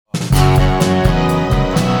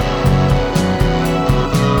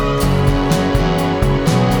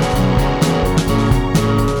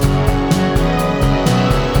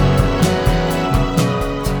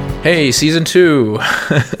Hey, season 2.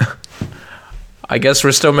 I guess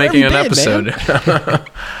we're still making an episode. A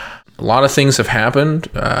lot of things have happened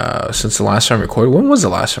since the last time I recorded. When was the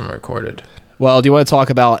last time I recorded? Well, do you want to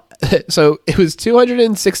talk about... So it was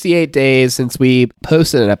 268 days since we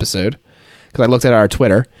posted an episode, because I looked at our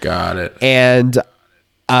Twitter. Got it. And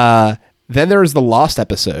then there was the lost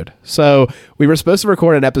episode. So we were supposed to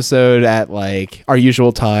record an episode at like our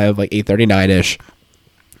usual time, like 8:39ish.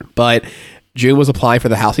 But June was applying for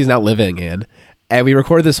the house he's now living in. And we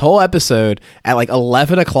recorded this whole episode at like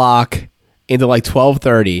 11 o'clock into like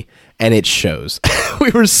 12:30, and it shows.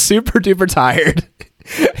 We were super duper tired.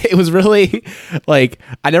 It was really like,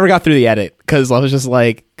 I never got through the edit because I was just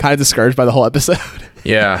like kind of discouraged by the whole episode.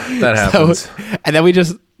 Yeah, that happens. And then we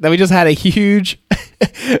just had a huge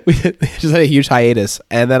hiatus.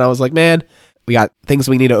 And then I was like, man, we got things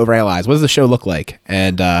we need to overanalyze. What does the show look like?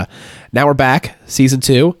 And now we're back, season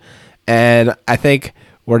 2. And I think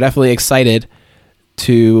we're definitely excited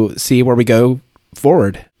to see where we go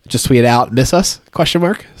forward. Just tweeted out, miss us, ?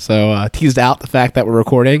 So teased out the fact that we're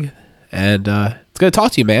recording. And it's good to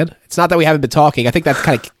talk to you, man. It's not that we haven't been talking. I think that's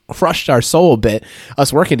kind of crushed our soul a bit,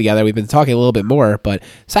 us working together. We've been talking a little bit more, but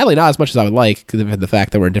sadly not as much as I would like, given the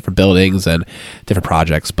fact that we're in different buildings and different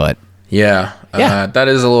projects. But yeah. That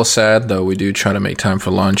is a little sad, though. We do try to make time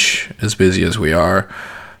for lunch, as busy as we are.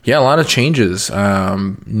 Yeah, a lot of changes.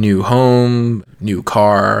 New home, new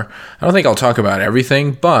car. I don't think I'll talk about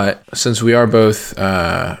everything, but since we are both,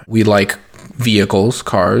 we like vehicles,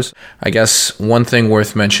 cars, I guess one thing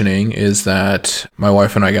worth mentioning is that my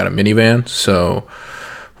wife and I got a minivan. So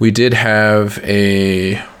we did have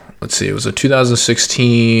it was a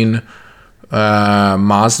 2016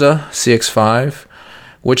 Mazda CX-5,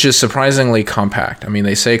 which is surprisingly compact. I mean,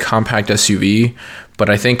 they say compact SUV, but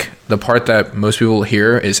I think the part that most people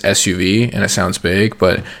hear is SUV, and it sounds big,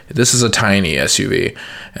 but this is a tiny SUV,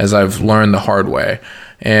 as I've learned the hard way.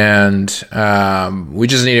 And we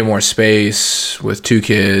just needed more space with 2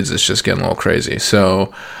 kids. It's just getting a little crazy.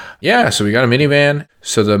 So we got a minivan.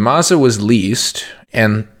 So the Mazda was leased,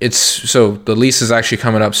 and the lease is actually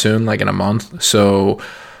coming up soon, like in a month. So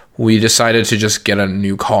we decided to just get a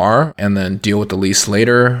new car and then deal with the lease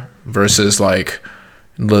later versus like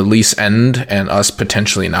the lease end and us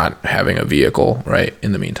potentially not having a vehicle right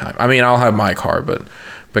in the meantime. I mean, I'll have my car, but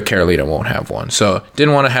Carolina won't have one. So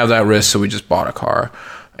didn't want to have that risk, so we just bought a car.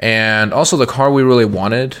 And also the car we really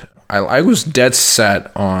wanted, I was dead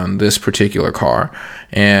set on this particular car,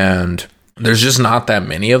 and there's just not that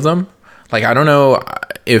many of them. Like, I don't know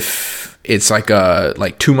if it's like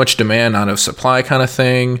too much demand, not enough supply kind of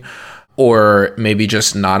thing, or maybe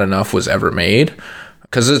just not enough was ever made.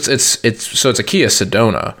 Because it's a Kia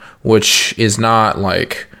Sedona, which is not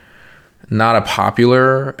a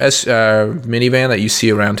popular minivan that you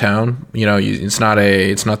see around town. You know, it's not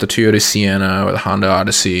the Toyota Sienna or the Honda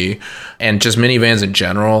Odyssey, and just minivans in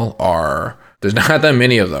general there's not that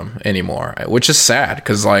many of them anymore, which is sad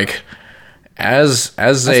because like as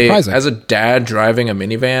a dad driving a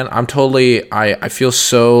minivan, I feel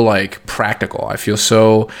so like practical. I feel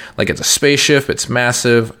so like it's a spaceship. It's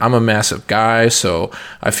massive. I'm a massive guy, so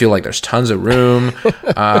I feel like there's tons of room,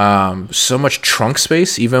 so much trunk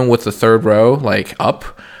space, even with the third row like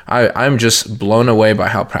up. I'm just blown away by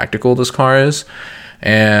how practical this car is,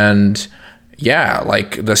 and yeah,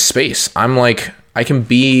 like the space. I'm like, I can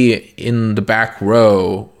be in the back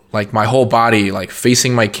row, like my whole body, like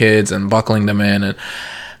facing my kids and buckling them in, and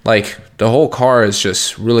like the whole car is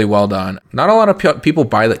just really well done. Not a lot of people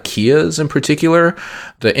buy the Kias in particular.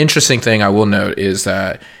 The interesting thing I will note is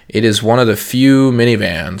that it is one of the few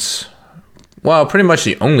minivans, well, pretty much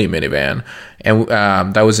the only minivan, and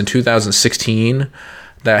that was in 2016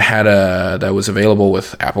 that was available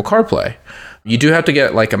with Apple CarPlay. You do have to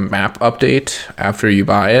get like a map update after you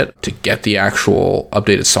buy it to get the actual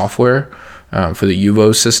updated software for the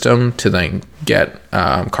Yuvo system to then get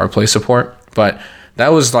CarPlay support. But that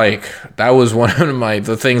was one of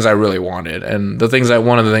the things I really wanted, and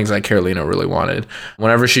one of the things that Carolina really wanted.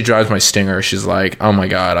 Whenever she drives my Stinger, she's like, "Oh my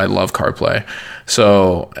God, I love CarPlay."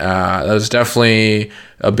 So that was definitely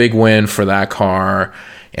a big win for that car.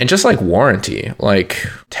 And just like warranty, like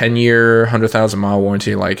 10-year, 100,000-mile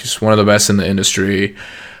warranty, like just one of the best in the industry.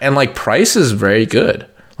 And like price is very good.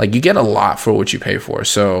 Like you get a lot for what you pay for.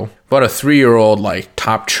 So about a 3-year-old like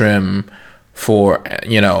top trim for,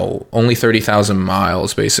 only 30,000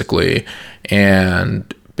 miles basically. And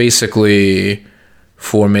basically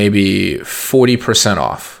for maybe 40%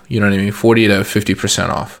 off, you know what I mean? 40 to 50%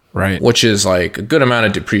 off. Right. Which is like a good amount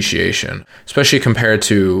of depreciation, especially compared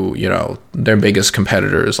to, their biggest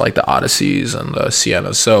competitors like the Odysseys and the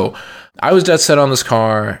Siennas. So I was dead set on this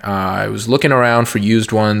car. I was looking around for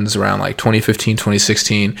used ones around like 2015,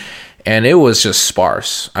 2016, and it was just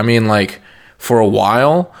sparse. I mean, like for a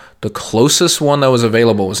while, the closest one that was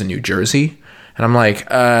available was in New Jersey. And I'm like,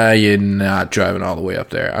 you're not driving all the way up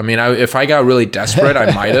there. I mean, if I got really desperate,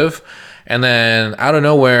 I might have. And then out of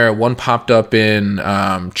nowhere, one popped up in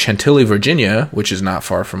Chantilly, Virginia, which is not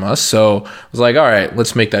far from us. So I was like, all right,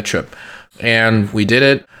 let's make that trip. And we did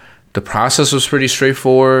it. The process was pretty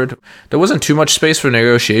straightforward. There wasn't too much space for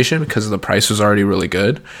negotiation because the price was already really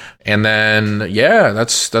good. And then, yeah,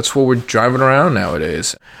 that's what we're driving around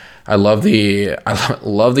nowadays. I love the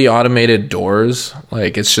automated doors.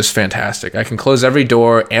 Like, it's just fantastic. I can close every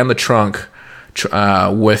door and the trunk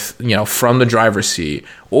with from the driver's seat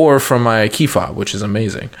or from my key fob, which is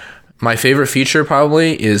amazing. My favorite feature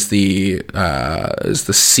probably is the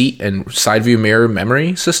seat and side view mirror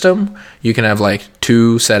memory system. You can have like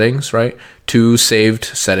two settings, right? Two saved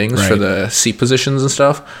settings for the seat positions and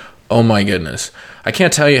stuff. Oh my goodness. I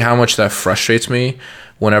can't tell you how much that frustrates me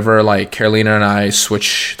whenever like Carolina and I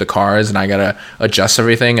switch the cars and I gotta adjust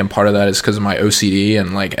everything, and part of that is because of my OCD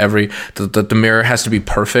and like the mirror has to be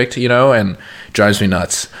perfect, and drives me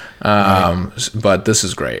nuts. But this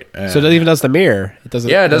is great. So it even does the mirror. It does.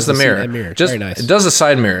 Yeah, it does the mirror. Very nice. It does the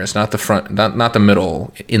side mirrors, not the front, not the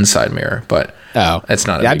middle inside mirror. But it's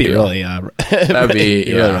not. That'd be deal. really. That'd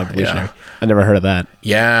be really revolutionary. Yeah. I never heard of that.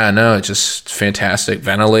 Yeah, no, it's just fantastic.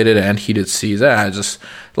 Ventilated and heated seats. Dude,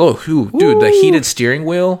 the heated steering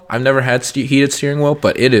wheel. I've never had heated steering wheel,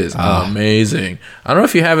 but it is amazing. I don't know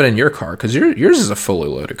if you have it in your car because yours is a fully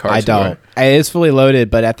loaded car. I don't. Right? It is fully loaded,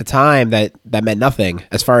 but at the time that meant nothing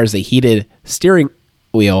as far as the heated steering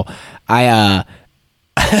wheel. There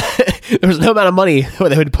was no amount of money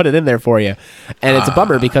they would put it in there for you, and it's a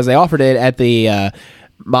bummer because they offered it at the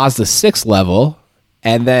Mazda 6 level.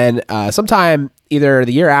 And then sometime either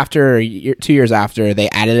the year after or 2 years after, they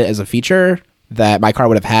added it as a feature that my car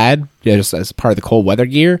would have had, just as part of the cold weather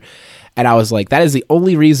gear. And I was like, that is the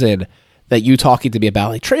only reason that you talking to me about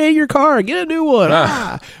like trade your car, get a new one,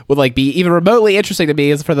 would like be even remotely interesting to me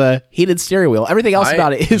is for the heated steering wheel. Everything else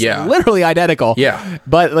about it is literally identical. Yeah.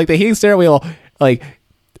 But like the heated steering wheel, like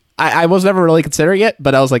I was never really considering it,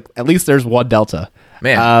 but I was like, at least there's one delta.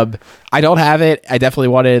 Man. I don't have it. I definitely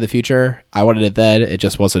wanted it in the future. I wanted it then. It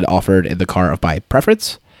just wasn't offered in the car of my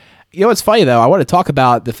preference. It's funny, though. I want to talk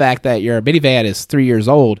about the fact that your minivan is 3 years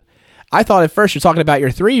old. I thought at first you're talking about your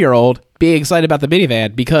 3-year-old being excited about the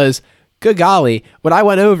minivan because, good golly, when I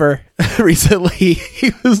went over recently,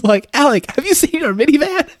 he was like, Alec, have you seen our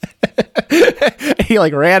minivan? He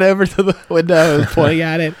like ran over to the window and pointing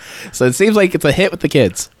at it. So it seems like it's a hit with the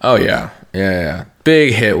kids. Oh, yeah. Yeah.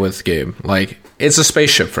 Big hit with Gabe. Like, it's a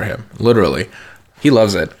spaceship for him, literally. He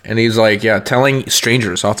loves it. And he's like, telling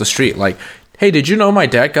strangers off the street, like, hey, did you know my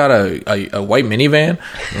dad got a white minivan?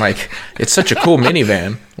 Like, it's such a cool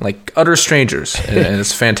minivan. Like, utter strangers. And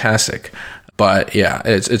it's fantastic. But, yeah,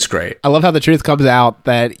 it's great. I love how the truth comes out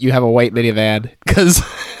that you have a white minivan, because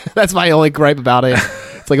that's my only gripe about it.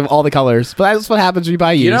 It's like of all the colors. But that's what happens when you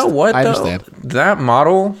buy used. You know what, I though? understand. That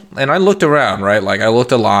model, and I looked around, right? Like, I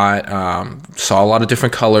looked a lot, saw a lot of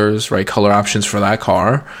different colors, right? Color options for that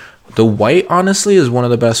car. The white, honestly, is one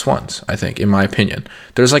of the best ones, I think, in my opinion.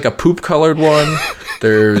 There's, like, a poop-colored one.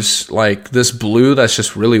 There's, like, this blue that's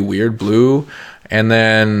just really weird blue. And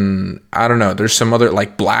then, I don't know, there's some other,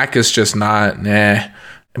 like, black is just not,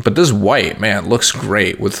 But this white, man, looks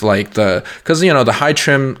great with like because the high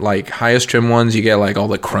trim, like highest trim ones, you get like all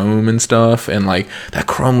the chrome and stuff, and like that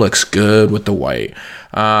chrome looks good with the white.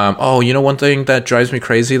 One thing that drives me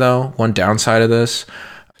crazy though, one downside of this.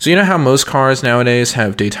 So you know how most cars nowadays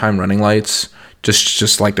have daytime running lights,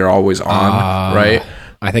 just like they're always on, right?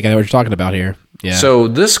 I think I know what you're talking about here. Yeah. So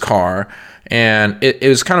this car. And it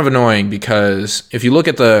was kind of annoying because if you look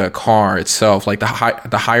at the car itself, like the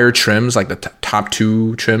higher trims, like the top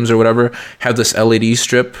two trims or whatever, have this LED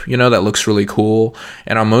strip, that looks really cool.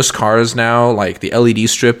 And on most cars now, like the LED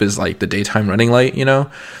strip is like the daytime running light,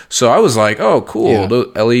 So I was like, oh, cool. Yeah.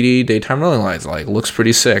 The LED daytime running lights, like, looks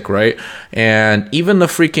pretty sick, right? And even the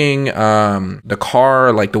freaking, the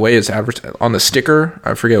car, like the way it's advertised on the sticker,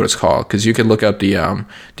 I forget what it's called, because you can look up the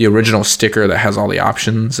original sticker that has all the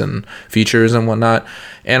options and features and whatnot,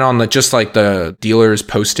 and on the dealer's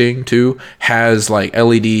posting too has like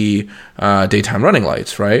LED daytime running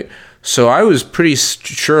lights, right? So I was pretty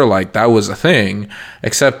sure like that was a thing,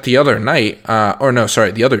 except the other day,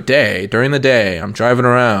 during the day, I'm driving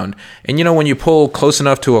around, and when you pull close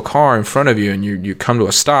enough to a car in front of you and you come to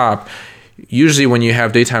a stop, usually when you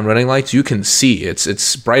have daytime running lights, you can see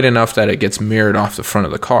it's bright enough that it gets mirrored off the front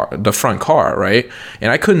of the front car, right?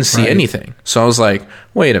 And I couldn't see anything. So I was like,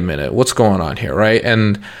 wait a minute, what's going on here, right?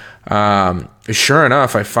 And sure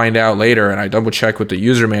enough, I find out later, and I double check with the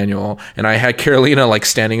user manual, and I had Carolina like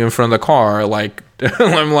standing in front of the car, like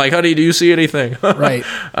I'm like, honey, do you see anything? Right.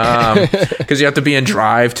 Because you have to be in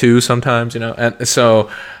drive too sometimes, and so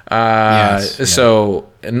so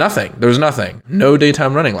nothing. There was nothing. No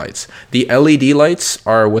daytime running lights. The LED lights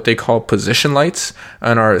are what they call position lights,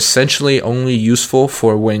 and are essentially only useful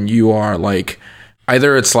for when you are like,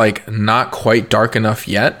 either it's like not quite dark enough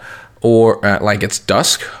yet, or like it's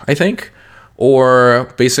dusk, I think,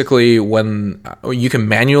 or basically when you can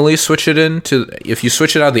manually switch it into, if you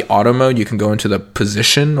switch it out of the auto mode, you can go into the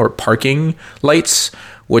position or parking lights,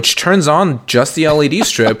 which turns on just the LED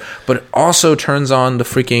strip, but it also turns on the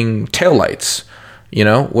freaking tail lights,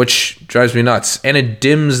 which drives me nuts. And it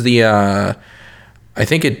dims the, I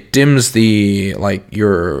think it dims the, like,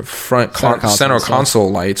 your front center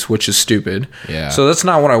console lights, which is stupid. Yeah. So that's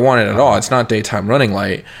not what I wanted at all. It's not daytime running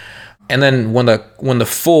light. And then when the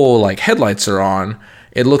full like headlights are on,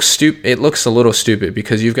 it looks It looks a little stupid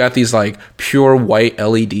because you've got these like pure white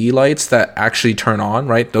LED lights that actually turn on,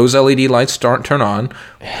 right? Those LED lights turn on,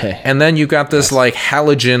 and then you've got this like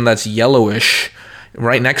halogen that's yellowish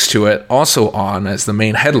right next to it, also on as the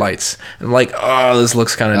main headlights. And like, oh, this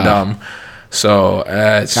looks kind of dumb. So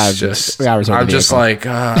it's I'm just like,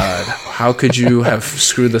 God, how could you have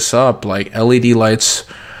screwed this up? Like LED lights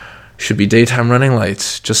should be daytime running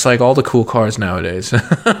lights, just like all the cool cars nowadays.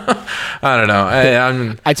 I don't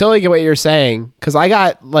know. I totally get what you're saying, because I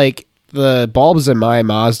got like the bulbs in my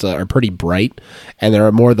Mazda are pretty bright, and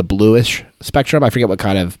they're more the bluish spectrum. I forget what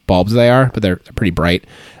kind of bulbs they are, but they're pretty bright.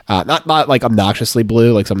 Not like obnoxiously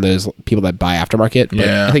blue, like some of those people that buy aftermarket. But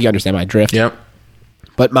yeah, I think you understand my drift. Yep.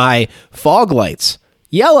 But my fog lights,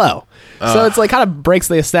 yellow. So it's like kind of breaks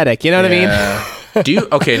the aesthetic. You know what I mean? Do you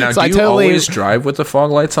so do you always drive with the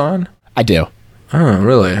fog lights on? I do. Oh,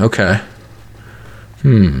 really? Okay.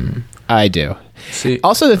 I do. See,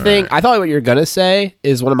 also, the thing I thought what you're gonna say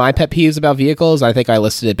is one of my pet peeves about vehicles. I think I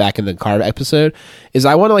listed it back in the car episode. Is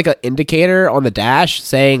I want like an indicator on the dash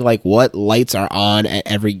saying like what lights are on at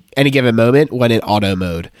any given moment when in auto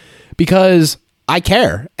mode, because I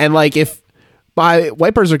care, and like if my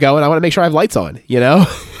wipers are going, I want to make sure I have lights on. Yeah.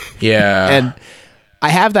 And I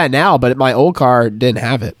have that now, but my old car didn't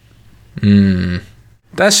have it.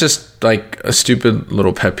 That's just like a stupid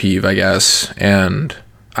little pet peeve, I guess. And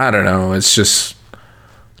I don't know. It's just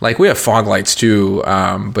like we have fog lights too,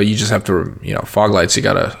 but you just have to, fog lights, you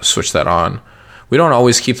got to switch that on. We don't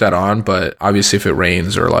always keep that on, but obviously if it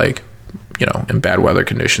rains or like, in bad weather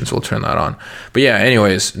conditions, we'll turn that on. But yeah,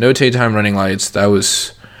 anyways, no daytime running lights. That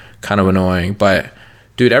was kind of annoying, but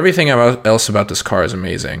dude, everything else about this car is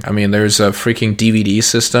amazing. I mean, there's a freaking DVD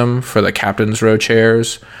system for the captain's row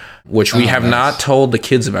chairs, which we have not told the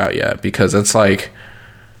kids about yet, because it's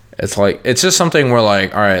just something we're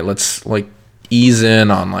like, all right, let's like ease in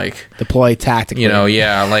on like deploy tactically.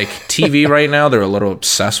 Like TV right now, they're a little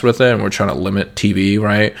obsessed with it, and we're trying to limit TV,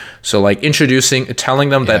 right? So like telling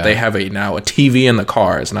them that they have now a TV in the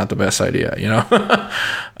car is not the best idea,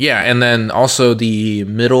 Yeah, and then also the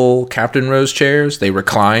middle Captain Rose chairs, they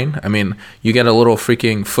recline. I mean, you get a little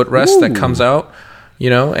freaking footrest that comes out,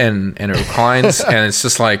 and it reclines, and it's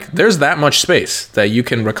just like there's that much space that you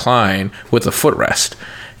can recline with a footrest,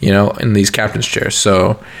 in these captain's chairs.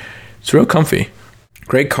 So it's real comfy.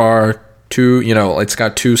 Great car. It's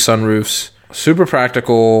got 2 sunroofs. Super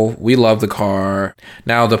practical. We love the car.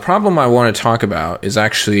 Now, the problem I want to talk about is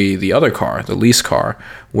actually the other car, the lease car,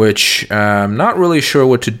 which I'm not really sure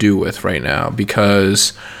what to do with right now,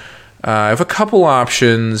 because I have a couple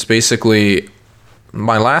options. Basically,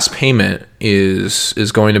 my last payment is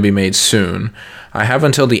going to be made soon. I have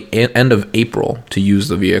until the end of April to use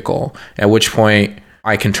the vehicle, at which point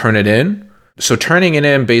I can turn it in. So turning it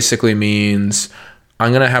in basically means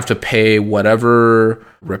I'm going to have to pay whatever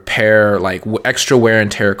repair, like extra wear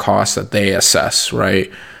and tear costs that they assess,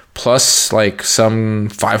 right? Plus like some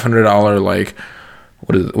 $500, like,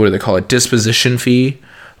 what do they call it? Disposition fee,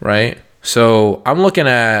 right? So I'm looking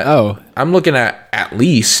at at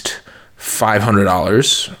least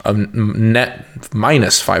 $500 of net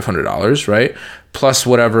minus $500, right? Plus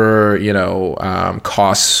whatever,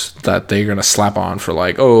 costs that they're going to slap on for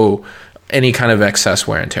like, any kind of excess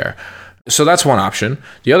wear and tear. So that's one option.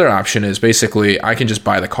 The other option is basically I can just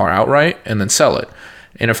buy the car outright and then sell it.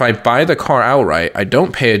 And if I buy the car outright, I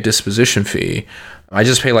don't pay a disposition fee. I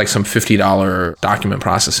just pay like some $50 document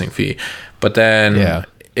processing fee. But then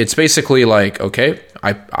it's basically like, okay,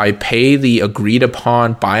 I pay the agreed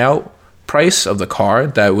upon buyout price of the car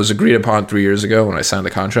that was agreed upon 3 years ago when I signed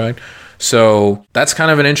the contract. So that's kind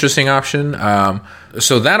of an interesting option.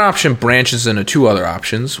 So that option branches into two other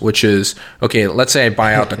options, which is, okay, let's say I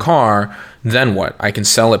buy out the car, then what? I can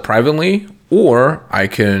sell it privately, or I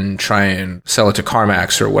can try and sell it to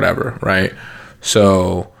CarMax or whatever, right?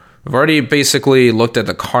 So I've already basically looked at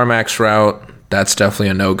the CarMax route. That's definitely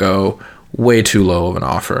a no-go. Way too low of an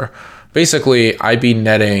offer. Basically, I'd be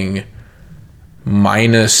netting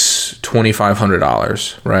minus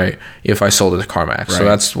 $2,500, right, if I sold it to CarMax.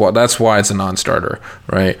 Right. So that's why it's a non-starter,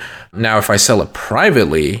 right? Now, if I sell it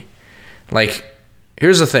privately, like,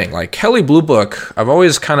 here's the thing, like Kelley Blue Book, I've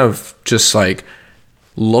always kind of just like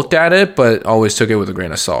looked at it, but always took it with a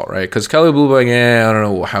grain of salt, right? Because Kelley Blue Book, I don't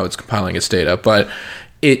know how it's compiling its data, but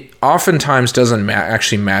it oftentimes doesn't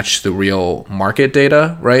actually match the real market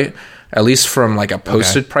data, right? At least from like a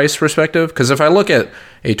posted price perspective. Because if I look at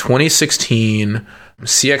a 2016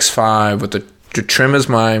 CX-5 with the trim is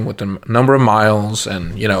mine, with the number of miles,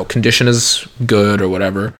 and condition is good or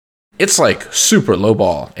whatever, it's like super low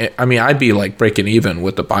ball. I mean, I'd be like breaking even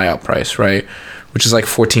with the buyout price, right? Which is like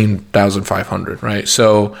 $14,500, right?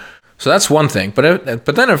 So that's one thing. But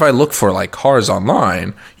then if I look for like cars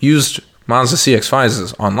online, used Mazda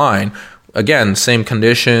CX-5s online, again, same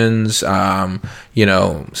conditions, same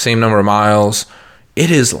number of miles. It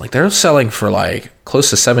is like they're selling for like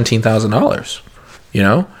close to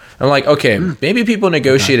 $17,000. I'm like, okay, maybe people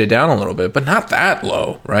negotiate it down a little bit, but not that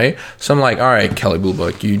low, right? So I'm like, all right, Kelley Blue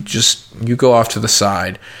Book, you go off to the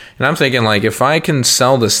side, and I'm thinking like, if I can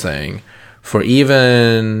sell this thing for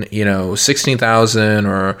even $16,000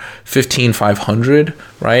 or $15,500,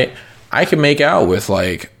 right? I can make out with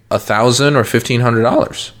like $1,000 or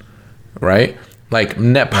 $1,500. Right? Like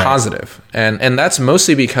net positive. And that's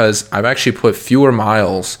mostly because I've actually put fewer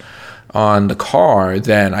miles on the car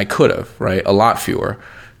than I could have, right? A lot fewer.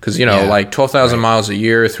 Because, like 12,000 miles a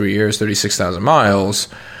year, 3 years, 36,000 miles.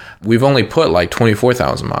 We've only put like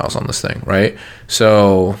 24,000 miles on this thing, right?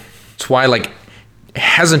 So it's why like it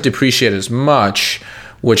hasn't depreciated as much,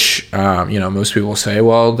 which, most people say,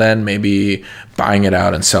 well, then maybe buying it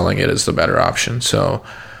out and selling it is the better option. So,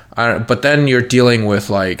 but then you're dealing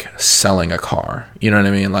with like selling a car, you know what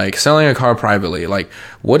I mean? Like selling a car privately, like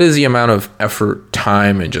what is the amount of effort,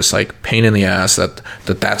 time, and just like pain in the ass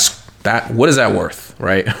what is that worth,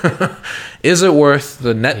 right? Is it worth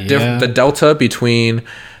the net the delta between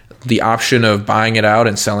the option of buying it out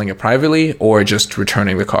and selling it privately or just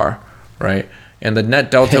returning the car, right? And the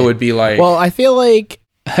net delta would be like, well, I feel like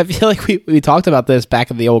we talked about this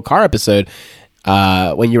back in the old car episode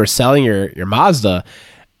when you were selling your Mazda.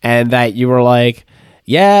 And that you were like,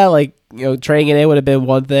 yeah, like, trading it in would have been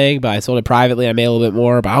one thing, but I sold it privately. I made a little bit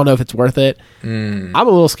more, but I don't know if it's worth it. I'm a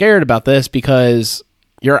little scared about this because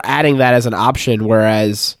you're adding that as an option,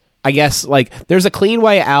 whereas I guess like there's a clean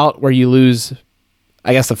way out where you lose,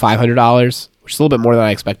 I guess, the $500, which is a little bit more than I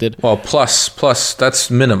expected. Well, plus that's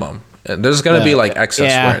minimum. There's going to be like excess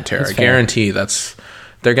wear and tear. I guarantee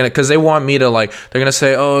they're going to, because they want me to like, they're going to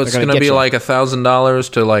say, oh, it's going to be like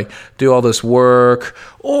 $1,000 to like do all this work.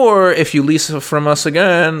 Or if you lease it from us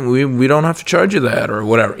again, we don't have to charge you that or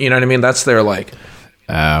whatever. You know what I mean? That's their like,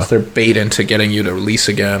 that's their bait into getting you to lease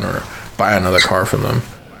again or buy another car from them.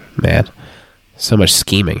 Man, so much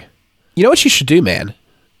scheming. You know what you should do, man?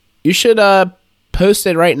 You should post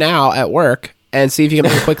it right now at work and see if you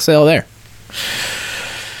can make a quick sale there.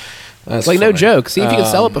 That's like funny. No joke. See if you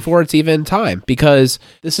can sell it before it's even time, because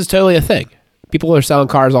this is totally a thing. People are selling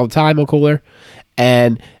cars all the time on Cooler,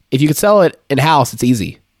 and if you could sell it in-house, it's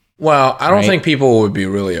easy. Well, I don't think people would be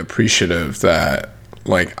really appreciative that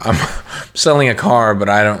like I'm selling a car, but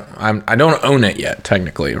I don't own it yet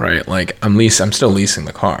technically, right? Like I'm still leasing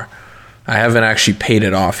the car. I haven't actually paid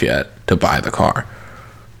it off yet to buy the car.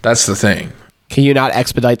 That's the thing. Can you not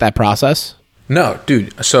expedite that process? No,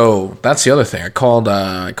 dude. So that's the other thing. I called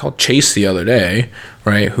Chase the other day,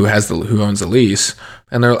 right? Who owns the lease,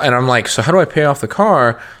 and I'm like, so how do I pay off the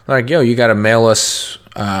car? They're like, yo, you got to mail us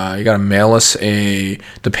the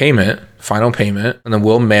payment, final payment, and then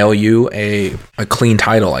we'll mail you a clean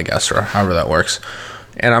title, I guess, or however that works.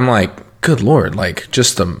 And I'm like, good Lord, like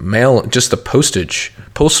just the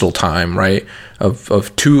postal time, right?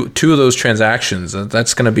 Of two of those transactions,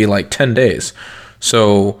 that's going to be like 10 days.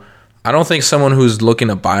 So I don't think someone who's looking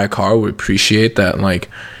to buy a car would appreciate that. Like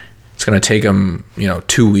it's going to take them,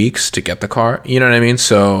 2 weeks to get the car. You know what I mean?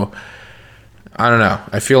 So I don't know.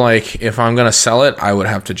 I feel like if I'm going to sell it, I would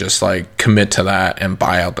have to just like commit to that and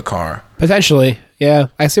buy out the car. Potentially. Yeah.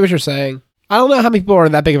 I see what you're saying. I don't know how many people are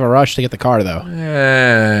in that big of a rush to get the car though.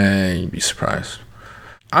 You'd be surprised.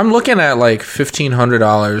 I'm looking at like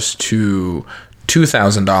 $1,500 to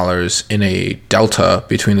 $2,000 in a delta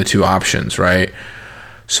between the two options, right?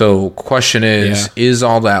 So question is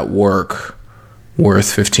all that work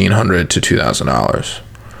worth $1,500 to $2,000?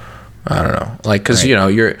 I don't know. Like, because,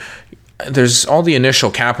 there's all the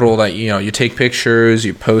initial capital that, you take pictures,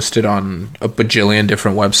 you post it on a bajillion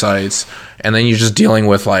different websites, and then you're just dealing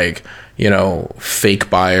with like,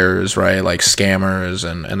 fake buyers, right? Like scammers.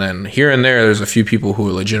 And then here and there's a few people who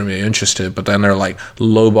are legitimately interested, but then they're like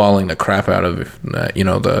lowballing the crap out of,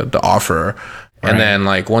 the offer. And then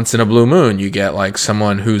like once in a blue moon, you get like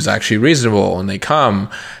someone who's actually reasonable, and they come,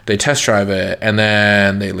 they test drive it, and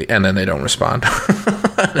then they don't respond.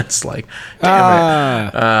 It's like, damn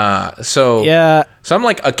it. So I'm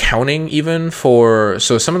like accounting even for,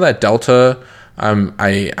 so some of that delta,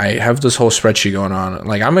 I have this whole spreadsheet going on.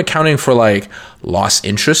 Like I'm accounting for like lost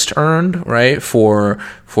interest earned, right? For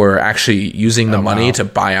actually using the money to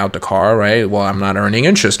buy out the car, right? Well, I'm not earning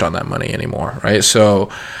interest on that money anymore, right? So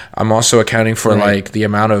I'm also accounting for like the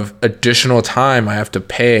amount of additional time I have to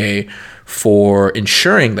pay for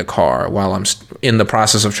insuring the car while I'm in the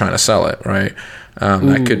process of trying to sell it, right?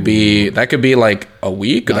 That could be like a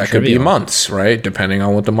week, that could be months, right? Depending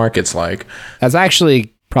on what the market's like. That's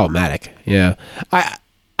actually problematic. Yeah.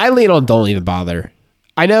 I lean on don't even bother.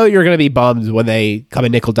 I know you're going to be bummed when they come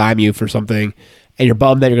and nickel dime you for something, and you're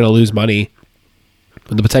bummed that you're going to lose money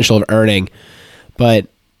with the potential of earning. But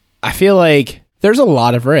I feel like there's a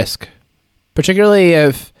lot of risk, particularly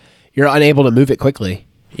if you're unable to move it quickly.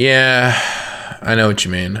 Yeah, I know what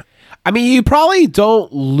you mean. I mean, you probably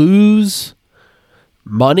don't lose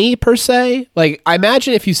money per se. Like, I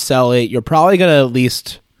imagine if you sell it, you're probably going to at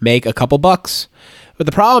least make a couple bucks. But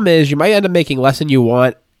the problem is you might end up making less than you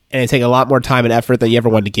want, and it take a lot more time and effort than you ever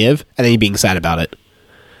wanted to give, and then you being sad about it.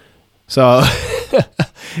 So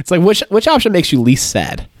it's like, which option makes you least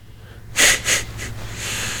sad?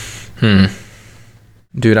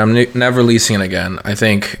 Dude, I'm never leasing it again. I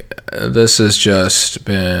think this has just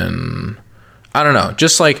been, I don't know,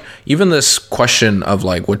 just like even this question of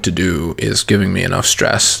like what to do is giving me enough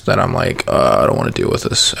stress that I'm like, I don't want to deal with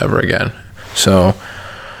this ever again. So,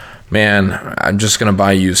 man, I'm just going to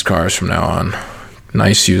buy used cars from now on.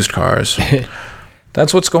 Nice used cars.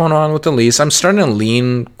 That's what's going on with the lease. I'm starting to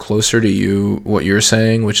lean closer to you, what you're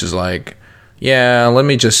saying, which is like, yeah, let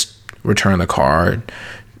me just return the car.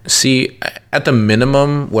 See, at the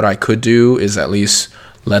minimum, what I could do is at least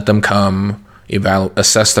let them come,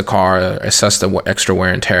 assess the car, assess the extra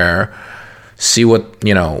wear and tear, see what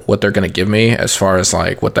they're going to give me as far as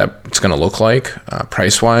like what that's going to look like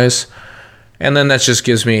price wise. And then that just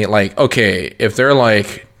gives me like, okay, if they're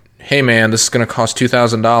like, hey man, this is going to cost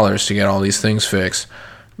 $2,000 to get all these things fixed,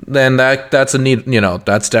 then that's a need,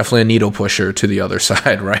 that's definitely a needle pusher to the other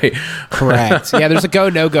side, right? Correct. Yeah, there's a go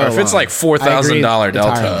no go. Or if it's like $4,000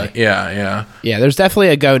 delta, yeah. There's definitely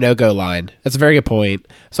a go no go line. That's a very good point.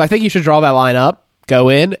 So I think you should draw that line up, go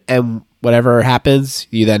in, and whatever happens,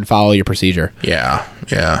 you then follow your procedure. Yeah,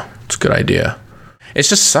 it's a good idea. It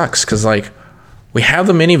just sucks because like we have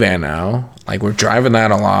the minivan now, like we're driving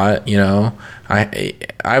that a lot, I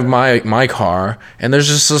have my car, and there's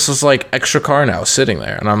just this like extra car now sitting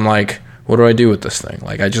there, and I'm like, what do I do with this thing?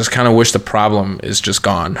 Like, I just kind of wish the problem is just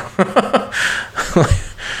gone.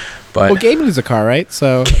 But gaming is a car, right?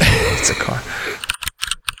 So it's a car.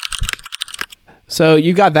 So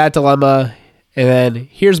you got that dilemma, and then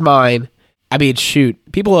here's mine. I mean, shoot,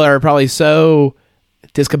 people are probably so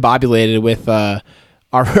discombobulated with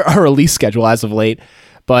our release schedule as of late,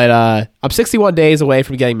 but I'm 61 days away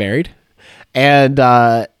from getting married. And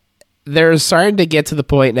they're starting to get to the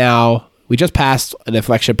point now, we just passed an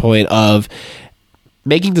inflection point of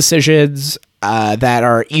making decisions that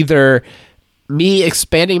are either me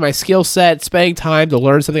expanding my skill set, spending time to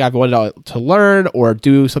learn something I've wanted to learn, or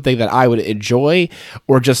do something that I would enjoy,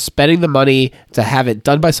 or just spending the money to have it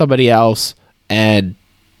done by somebody else and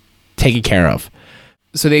taken care of.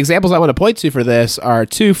 So the examples I want to point to for this are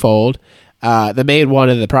twofold, the main one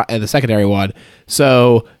and the secondary one.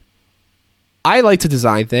 So I like to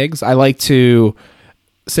design things. I like to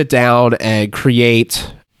sit down and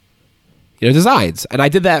create, designs. And I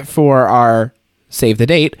did that for our Save the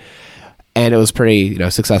Date, and it was pretty,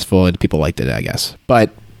 successful, and people liked it, I guess. But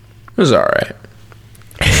it was all right.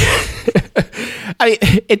 I mean,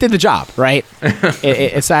 it did the job, right?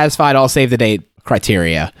 it satisfied all Save the Date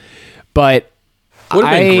criteria. But it would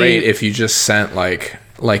have been great if you just sent like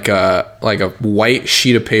a white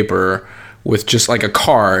sheet of paper with just like a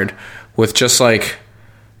card with just like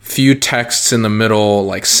few texts in the middle,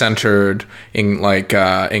 like centered in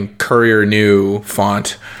in Courier New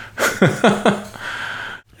font.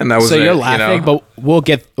 And that was so you're laughing, but we'll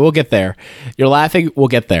get there. You're laughing, we'll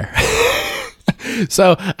get there.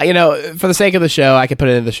 So, for the sake of the show, I could put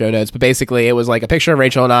it in the show notes, but basically it was like a picture of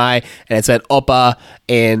Rachel and I, and it said Oppa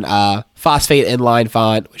in phosphate inline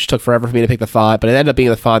font, which took forever for me to pick the font, but it ended up being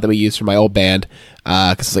the font that we used for my old band,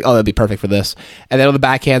 because it's like, oh, that'd be perfect for this. And then on the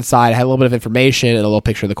backhand side, I had a little bit of information and a little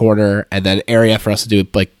picture in the corner, and then area for us to do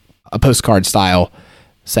like a postcard style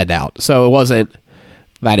send out. So it wasn't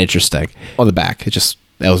that interesting on the back. That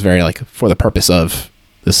was very like for the purpose of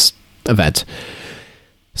this event.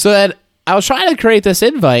 So then I was trying to create this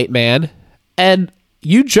invite, man, and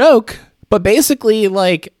you joke, but basically,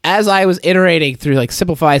 like, as I was iterating through, like,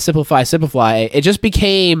 simplify, it just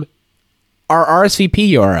became our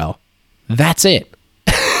RSVP URL. That's it.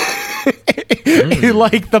 In,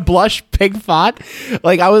 like, the blush pink font.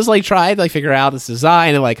 Like, I was, like, trying to, like, figure out this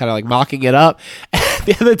design and, like, kind of, like, mocking it up. At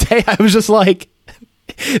the end of the day, I was just like,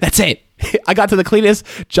 that's it. I got to the cleanest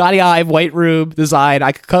Johnny Ive white room design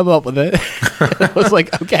I could come up with it. I was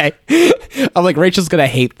like, okay. I'm like, Rachel's gonna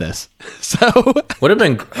hate this. So would have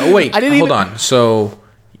been. Oh wait, hold on. So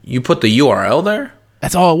you put the URL there?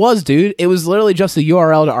 That's all it was, dude. It was literally just the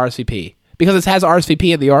URL to RSVP because it has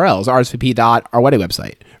RSVP in the URL. It's RSVP.our wedding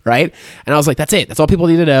website, right? And I was like, that's it. That's all people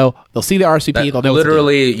need to know. They'll see the RSVP. They'll know.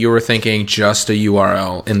 Literally, you were thinking just a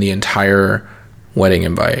URL in the entire wedding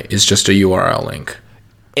invite is just a URL link.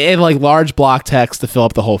 In like large block text to fill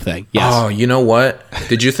up the whole thing. Yes. Oh, you know what?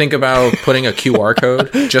 Did you think about putting a QR code?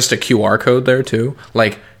 Just a QR code there too?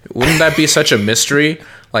 Like, wouldn't that be such a mystery?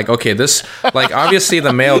 Like, okay, this, like, obviously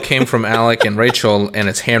the mail came from Alec and Rachel and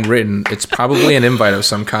it's handwritten. It's probably an invite of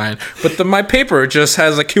some kind. But my paper just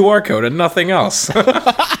has a QR code and nothing else.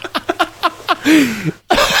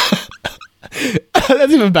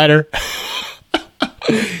 That's even better.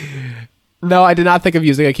 No, I did not think of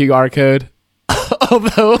using a QR code.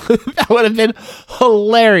 Although that would have been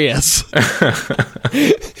hilarious.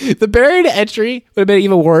 The barrier to entry would have been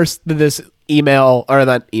even worse than this email, or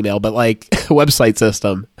not email, but like website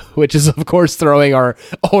system, which is of course throwing our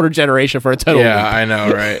older generation for a total Yeah, loop. I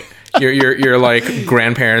know, right? You're like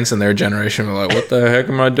grandparents and their generation were like, what the heck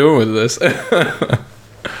am I doing with this?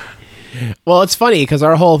 Well, it's funny because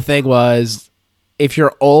our whole thing was if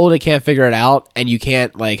you're old and can't figure it out and you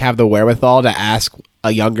can't like have the wherewithal to ask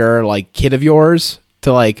a younger like kid of yours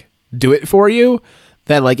to like do it for you,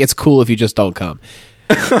 then like it's cool if you just don't come.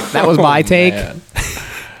 That was my take.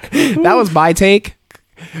 That was my take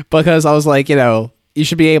because I was like, you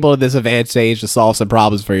should be able at this advanced age to solve some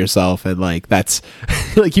problems for yourself, and like that's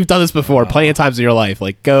like you've done this before plenty of times in your life.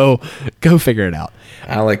 Like go figure it out.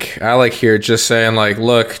 Alec here just saying like,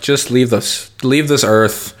 look, just leave this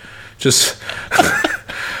earth. Just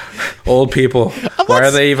old people. Why are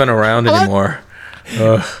they even around anymore?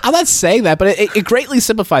 I'm not saying that, but it greatly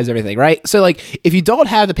simplifies everything, right? So, like, if you don't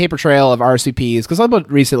have the paper trail of RSVPs, because someone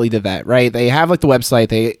recently did that, right? They have, like, the website.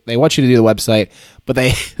 They want you to do the website, but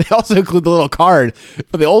they also include the little card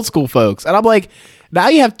for the old school folks. And I'm like, now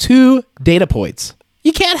you have 2 data points.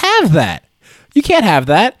 You can't have that. You can't have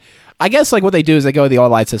that. I guess, like, what they do is they go to the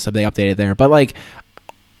online system. They update it there. But, like,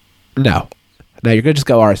 no, you're going to just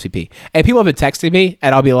go RSVP. And people have been texting me,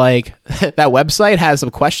 and I'll be like, that website has some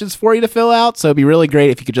questions for you to fill out, so it'd be really great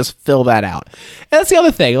if you could just fill that out. And that's the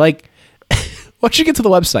other thing. Like, once you get to the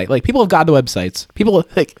website, like, people have gone to websites. People,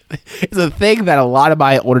 like, it's a thing that a lot of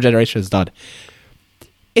my older generation has done.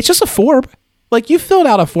 It's just a form. Like, you filled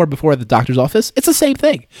out a form before at the doctor's office. It's the same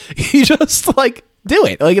thing. You just, like, do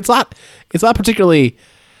it. Like, it's not particularly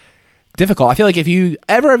difficult. I feel like if you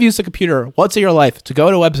ever have used a computer once in your life to go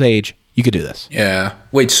to a web page, you could do this. Yeah.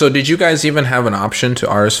 Wait, so did you guys even have an option to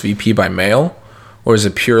RSVP by mail? Or is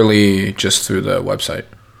it purely just through the website?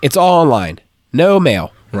 It's all online. No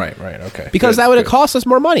mail. Right, okay. Because that would have cost us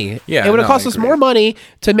more money. Yeah, it would have cost us more money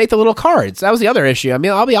to make the little cards. That was the other issue. I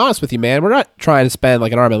mean, I'll be honest with you, man. We're not trying to spend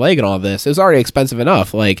like an arm and leg on all this. It was already expensive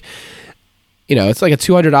enough. Like, it's like a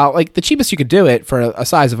 $200. Like, the cheapest you could do it for a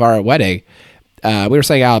size of our wedding. We were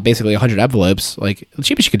sending out basically 100 envelopes. Like, the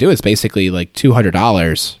cheapest you could do is basically like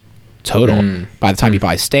 $200 total by the time you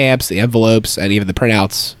buy stamps, the envelopes, and even the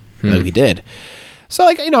printouts that we did. So,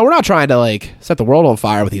 like, we're not trying to like set the world on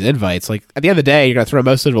fire with these invites. Like, at the end of the day, you're gonna throw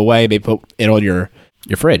most of it away, maybe put it on your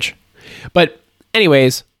fridge. But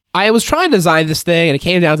anyways, I was trying to design this thing, and it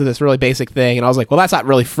came down to this really basic thing, and I was like, well, that's not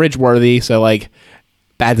really fridge worthy, so like,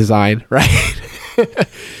 bad design, right?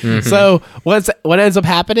 So what ends up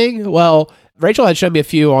happening? Well, Rachel had shown me a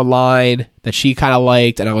few online that she kind of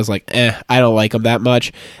liked, and I was like, I don't like them that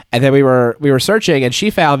much. And then we were searching, and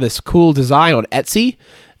she found this cool design on Etsy.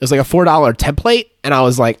 It was like a $4 template, and I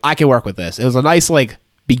was like, I can work with this. It was a nice like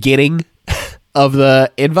beginning of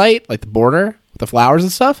the invite, like the border with the flowers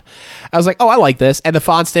and stuff. I was like, oh, I like this, and the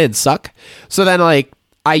fonts didn't suck. So then like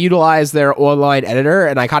I utilized their online editor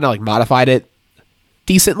and I kind of like modified it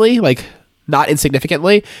decently, like not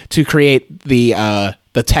insignificantly, to create the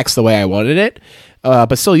text the way I wanted it,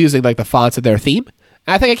 but still using like the fonts of their theme.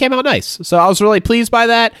 And I think it came out nice. So I was really pleased by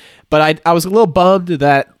that, but I was a little bummed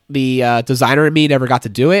that the designer in me never got to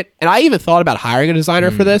do it. And I even thought about hiring a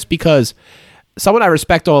designer for this because someone I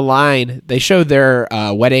respect online, they showed their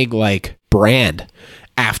wedding like brand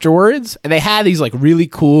afterwards, and they had these like really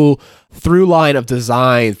cool through line of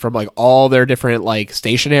design from like all their different like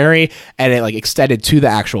stationery, and it like extended to the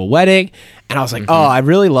actual wedding. And I was like, oh, I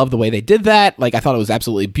really love the way they did that. Like, I thought it was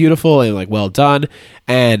absolutely beautiful and like well done,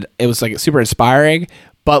 and it was like super inspiring.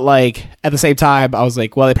 But like at the same time, I was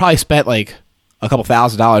like, well, they probably spent like a couple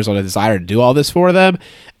 $1,000s on a designer to do all this for them,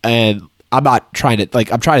 and I'm not trying to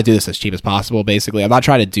like, I'm trying to do this as cheap as possible. Basically, I'm not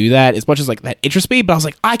trying to do that as much as like that interests me, but I was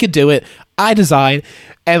like, I could do it. I design,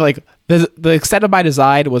 and like the extent of my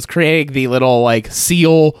design was creating the little like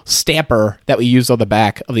seal stamper that we used on the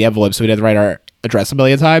back of the envelope, so we didn't write our address a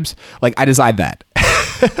million times. Like, I designed that.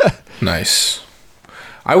 Nice.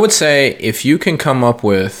 I would say if you can come up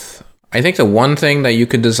with, I think the one thing that you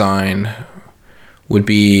could design would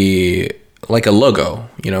be like a logo,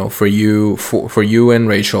 you know, for you and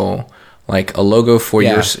Rachel. Like a logo for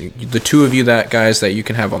the two of you guys that you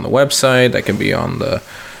can have on the website, that can be on the,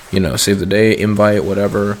 you know, save the day invite,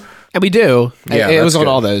 whatever. And we do. Yeah, it was good. on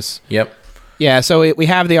all those. Yep. Yeah, so we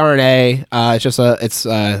have the RNA. It's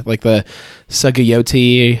like the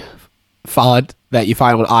Sagayoti font that you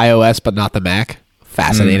find on iOS, but not the Mac.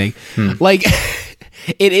 Fascinating. Like,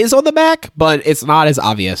 it is on the Mac, but it's not as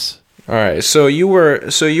obvious. All right, so you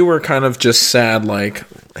were kind of just sad, like,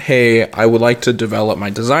 hey, I would like to develop my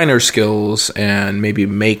designer skills and maybe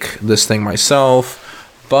make this thing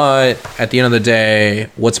myself, but at the end of the day,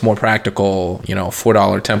 what's more practical? You know, $4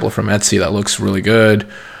 template from Etsy that looks really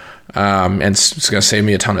good, and it's going to save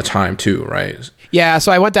me a ton of time too, right? Yeah,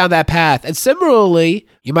 so I went down that path. And similarly,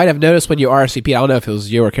 you might have noticed when you RSVP, I don't know if it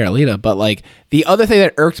was you or Carolina, but like the other thing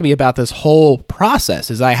that irked me about this whole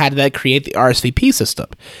process is I had to create the RSVP system.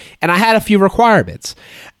 And I had a few requirements,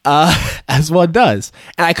 as one does.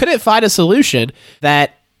 And I couldn't find a solution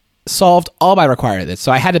that solved all my requirements.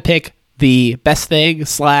 So I had to pick the best thing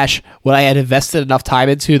 / what I had invested enough time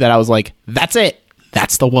into that I was like, that's it.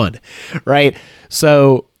 That's the one, right?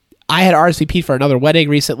 So I had RSVP'd for another wedding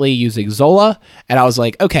recently using Zola, and I was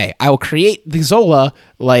like, okay, I will create the Zola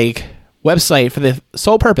like website for the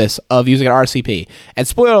sole purpose of using an RSVP. And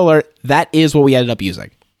spoiler alert, that is what we ended up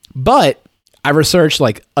using. But I researched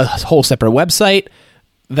like a whole separate website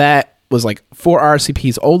that was like for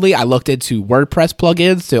RSVPs only. I looked into WordPress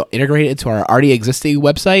plugins to integrate it into our already existing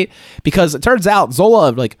website, because it turns out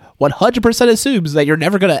Zola like 100% assumes that you're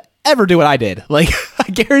never going to ever do what I did. Like,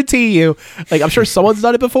 I guarantee you, like, I'm sure someone's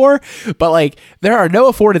done it before, but like, there are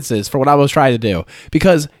no affordances for what I was trying to do,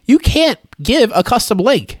 because you can't give a custom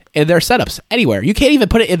link in their setups anywhere. You can't even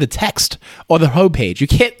put it in the text on the homepage. You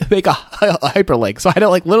can't make a hyperlink. So I had to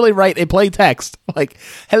like literally write in plain text, like,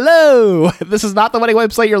 hello, this is not the wedding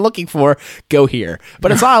website you're looking for. Go here.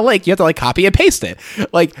 But it's not a link. You have to like copy and paste it.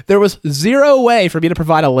 Like, there was zero way for me to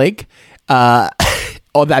provide a link on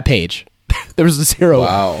that page. There was zero.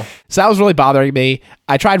 Wow. So that was really bothering me.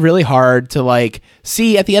 I tried really hard to like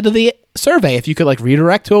see at the end of the survey if you could like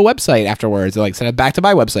redirect to a website afterwards and like send it back to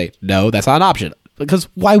my website. No, that's not an option, because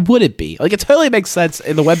why would it be? Like, it totally makes sense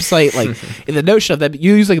in the website, like in the notion of them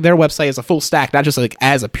using their website as a full stack, not just like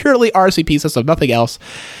as a purely RSVP system, nothing else.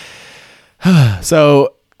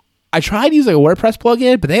 So I tried using a WordPress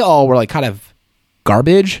plugin, but they all were like kind of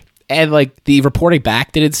garbage, and like the reporting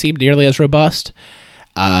back didn't seem nearly as robust.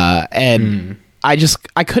 I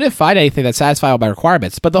couldn't find anything that satisfied all my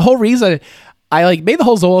requirements. But the whole reason I like made the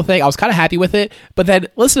whole Zola thing, I was kind of happy with it. But then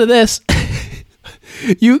listen to this.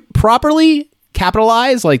 You properly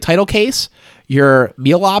capitalize, like title case, your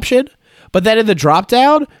meal option. But then in the drop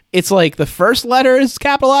down, it's like the first letter is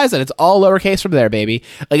capitalized and it's all lowercase from there, baby.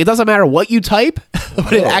 Like, it doesn't matter what you type,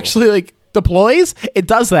 but it actually like deploys, it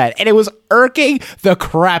does that. And it was irking the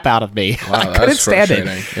crap out of me. Wow, I couldn't stand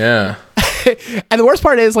it. Yeah. And the worst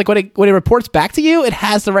part is, like, when it reports back to you, it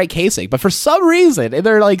has the right casing. But for some reason, in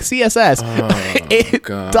their like CSS, it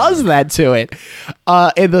does that to it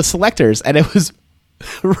in the selectors, and it was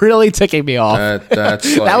really ticking me off.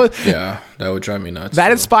 That's like, that would drive me nuts.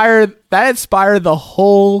 That inspired the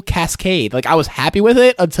whole cascade. Like, I was happy with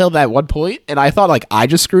it until that one point, and I thought like I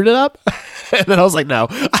just screwed it up. And then I was like, no,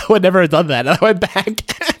 I would never have done that. And I went back.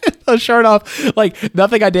 Sure enough, like,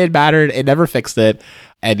 nothing I did mattered. It never fixed it.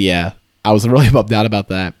 And yeah, I was really bummed out about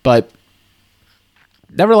that. But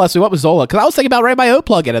nevertheless, we went with Zola because I was thinking about writing my own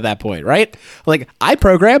plugin at that point, right? Like, I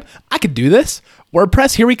program, I could do this.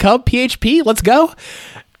 WordPress, here we come. PHP, let's go.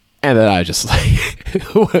 And then I was just like,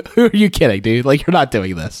 who are you kidding, dude? Like, you're not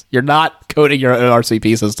doing this. You're not coding your own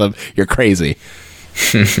RCP system. You're crazy.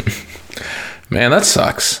 Man, that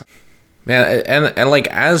sucks. Man, and like,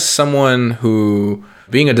 as someone who,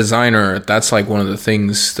 being a designer, that's like one of the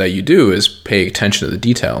things that you do is pay attention to the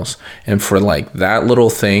details. And for like that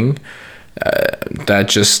little thing, that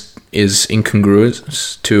just is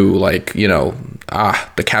incongruous to like,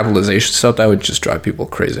 the capitalization stuff, that would just drive people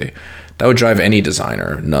crazy. That would drive any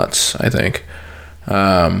designer nuts, I think.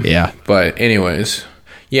 Yeah. But anyways,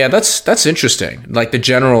 yeah, that's interesting. Like the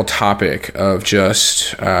general topic of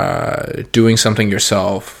just doing something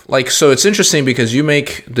yourself. Like, so it's interesting because you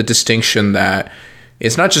make the distinction that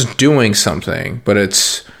it's not just doing something, but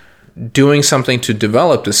it's doing something to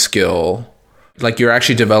develop the skill. Like you're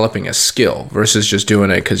actually developing a skill versus just doing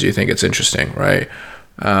it because you think it's interesting, right?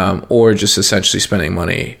 Or just essentially spending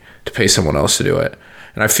money to pay someone else to do it.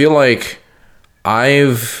 And I feel like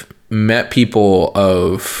I've met people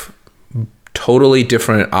of totally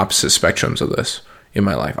different opposite spectrums of this in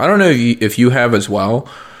my life. I don't know if you have as well.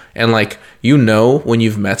 And like, when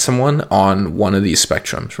you've met someone on one of these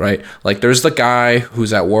spectrums, right? Like there's the guy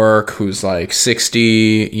who's at work, who's like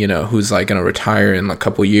 60, who's like going to retire in a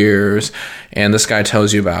couple years. And this guy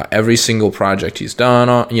tells you about every single project he's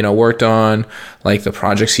done, worked on, like the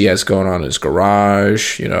projects he has going on in his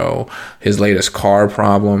garage, his latest car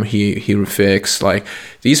problem he fixed. Like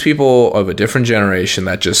these people of a different generation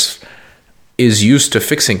that just is used to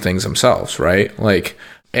fixing things themselves, right? Like,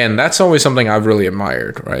 and that's always something I've really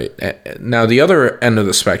admired, right? Now, the other end of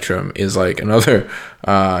the spectrum is like another,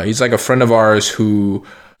 he's like a friend of ours who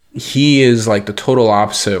he is like the total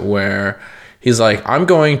opposite, where he's like, I'm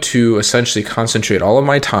going to essentially concentrate all of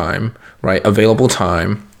my time, right? Available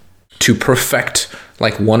time to perfect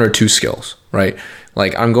like one or two skills, right?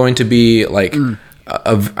 Like I'm going to be like,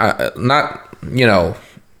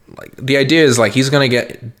 like the idea is like he's going to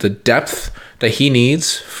get the depth that he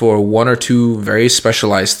needs for one or two very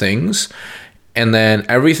specialized things. And then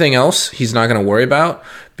everything else he's not going to worry about,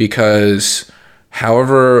 because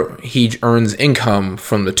however he earns income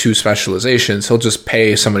from the two specializations, he'll just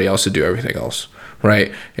pay somebody else to do everything else,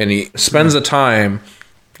 right? And he spends the time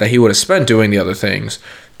that he would have spent doing the other things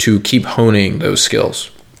to keep honing those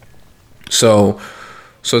skills. So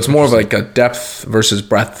it's more of like a depth versus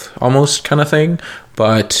breadth almost kind of thing.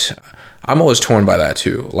 But I'm always torn by that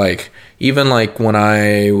too. Like, even like when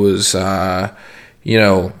I was,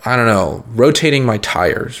 rotating my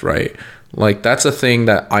tires, right? Like that's a thing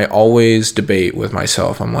that I always debate with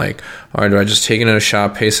myself. I'm like, all right, do I just take it in a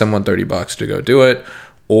shop, pay someone $30 to go do it?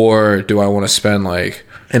 Or do I want to spend like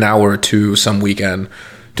an hour or two some weekend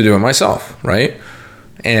to do it myself, right?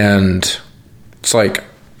 And it's like,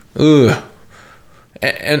 ugh.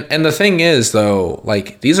 And the thing is, though,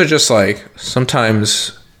 like, these are just like,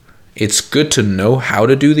 sometimes it's good to know how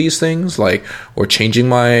to do these things, like, or changing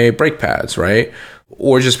my brake pads, right?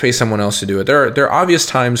 Or just pay someone else to do it. There are obvious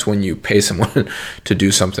times when you pay someone to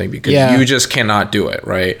do something because you just cannot do it,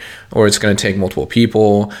 right? Or it's going to take multiple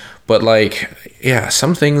people. But like, yeah,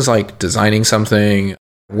 some things like designing something,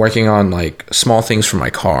 working on like small things for my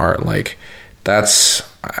car, like that's,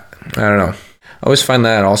 I don't know. I always find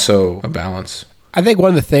that also a balance. I think one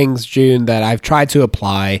of the things, June, that I've tried to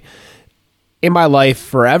apply in my life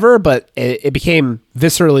forever, but it became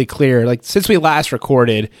viscerally clear. Like since we last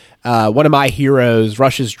recorded, one of my heroes,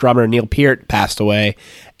 Rush's drummer Neil Peart, passed away,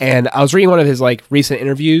 and I was reading one of his like recent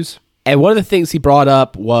interviews, and one of the things he brought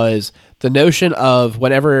up was the notion of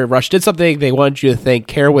whenever Rush did something, they wanted you to think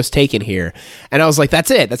care was taken here, and I was like,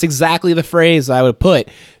 that's it. That's exactly the phrase I would put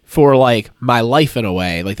for like my life in a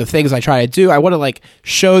way. Like the things I try to do, I want to like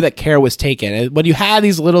show that care was taken, and when you have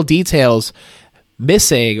these little details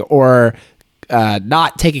missing or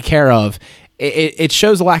not taken care of, it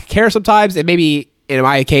shows a lack of care sometimes. And maybe in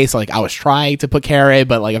my case, like I was trying to put care in,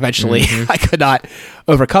 but like eventually I could not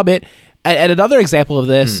overcome it. And another example of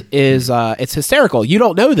this is it's hysterical. You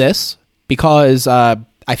don't know this because I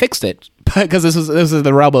fixed it, because this is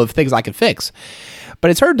the realm of things I can fix. But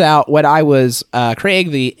it turned out when I was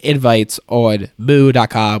creating the invites on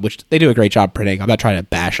moo.com, which they do a great job printing, I'm not trying to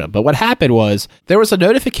bash them, but what happened was there was a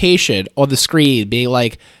notification on the screen being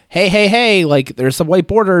like, hey, like there's some white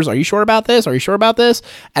borders. Are you sure about this? Are you sure about this?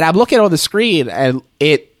 And I'm looking on the screen and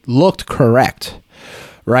it looked correct,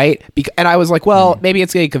 right? And I was like, well, maybe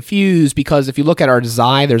it's getting confused because if you look at our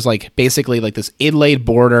design, there's like basically like this inlaid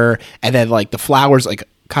border, and then like the flowers like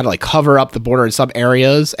kind of like cover up the border in some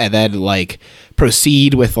areas and then like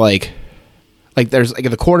proceed with like Like there's like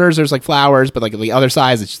in the corners there's like flowers, but like on the other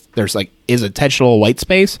sides there's like is intentional white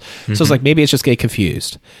space. So it's like maybe it's just getting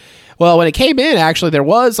confused. Well, when it came in, actually there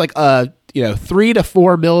was like a 3 to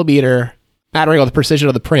 4 millimeter, mattering on the precision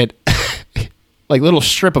of the print, like little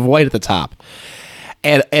strip of white at the top,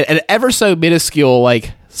 and an ever so minuscule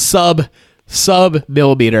like sub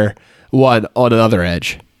millimeter one on another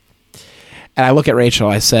edge. And I look at Rachel,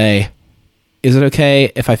 I say, "Is it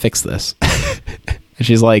okay if I fix this?" And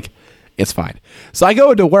she's like, "It's fine." So I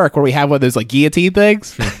go into work where we have one of those like guillotine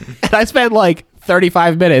things, and I spend like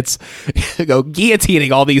 35 minutes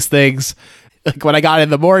guillotining all these things. Like when I got in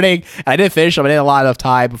the morning, and I didn't finish them. I didn't have a lot of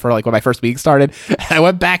time for like when my first meeting started. And I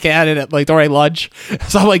went back at it at like during lunch.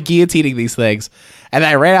 So I'm like guillotining these things, and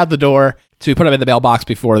then I ran out the door to put them in the mailbox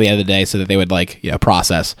before the end of the day so that they would like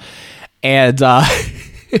process. And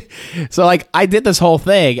so like I did this whole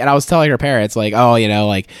thing, and I was telling her parents like, oh,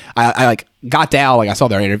 like I like got down, like I saw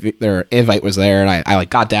their invite was there, and I like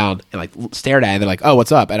got down and like stared at it, and they're like, oh,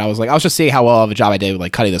 what's up? And I was like, I was just seeing how well of a job I did with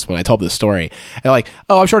like cutting this when I told them the story. And they're like,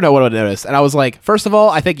 oh, I'm sure no one would have noticed. And I was like, first of all,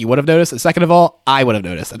 I think you would have noticed, and second of all, I would have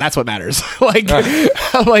noticed, and that's what matters. Like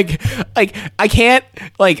I'm like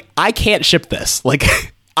I can't ship this. Like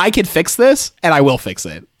I can fix this, and I will fix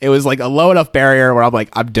it. It was like a low enough barrier where I'm like,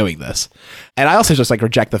 I'm doing this. And I also just like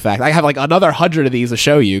reject the fact I have like another 100 of these to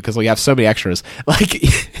show you because we have so many extras.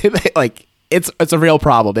 Like it's a real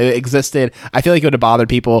problem. It existed. I feel like it would have bothered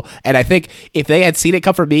people, and I think if they had seen it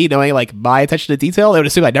come from me, knowing like my attention to detail, they would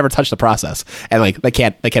assume I never touched the process. And like they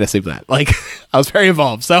can't assume that. Like I was very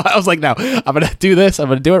involved, so I was like, no, I'm gonna do this. I'm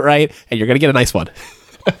gonna do it right, and you're gonna get a nice one.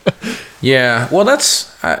 Yeah, well,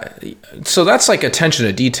 that's like attention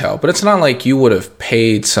to detail, but it's not like you would have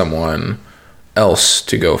paid someone else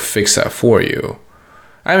to go fix that for you.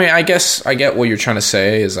 I mean, I guess I get what you're trying to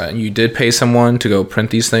say is that you did pay someone to go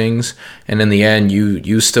print these things, and in the end,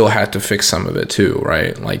 you still had to fix some of it too,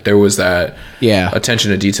 right? Like there was that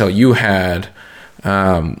attention to detail you had,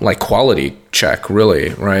 like quality check, really,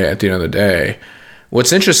 right? At the end of the day,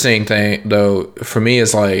 what's interesting though for me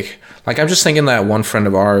is like I'm just thinking that one friend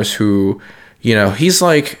of ours who, he's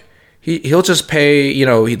like, he'll just pay,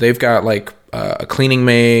 they've got like a cleaning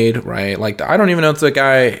maid, right? Like I don't even know if the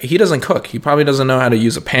guy, he doesn't cook. He probably doesn't know how to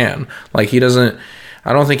use a pan. Like I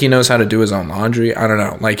don't think he knows how to do his own laundry. I don't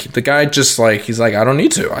know. Like the guy just like, he's like, I don't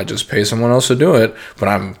need to. I just pay someone else to do it. But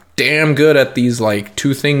I'm damn good at these like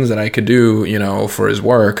 2 things that I could do, for his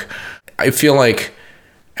work. I feel like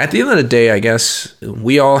at the end of the day, I guess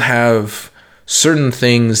we all have certain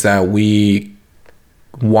things that we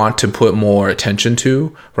want to put more attention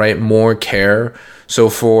to, right? More care. So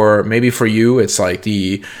for you, it's like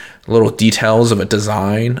the little details of a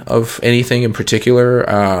design of anything in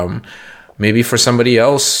particular. Maybe for somebody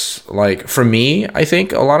else, like for me, I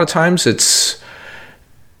think a lot of times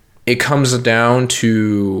it comes down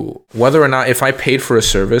to whether or not if I paid for a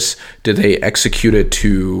service, did they execute it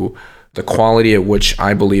to the quality at which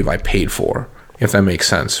I believe I paid for, if that makes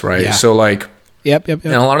sense, right? Yeah. So like, Yep. And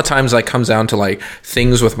a lot of times that comes down to like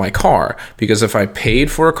things with my car, because if I paid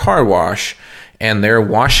for a car wash and they're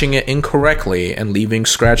washing it incorrectly and leaving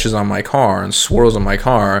scratches on my car and swirls on my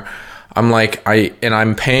car, I'm like,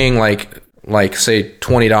 I'm paying like say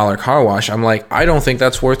 $20 car wash. I'm like, I don't think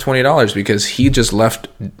that's worth $20 because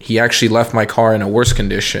he actually left my car in a worse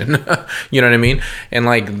condition. You know what I mean? And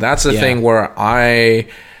like, that's the thing where I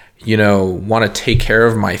want to take care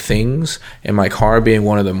of my things, and my car being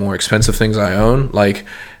one of the more expensive things I own, like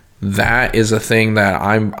that is a thing that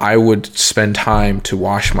I would spend time to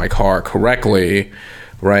wash my car correctly,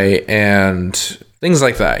 right? And things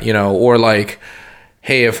like that, or like,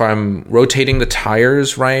 hey, if I'm rotating the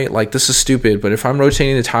tires, right? Like this is stupid, but if I'm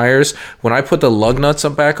rotating the tires, when I put the lug nuts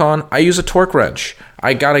back on, I use a torque wrench.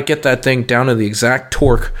 I got to get that thing down to the exact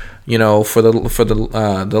torque, for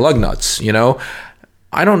the lug nuts,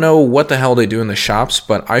 I don't know what the hell they do in the shops,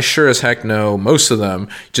 but I sure as heck know most of them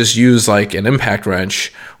just use like an impact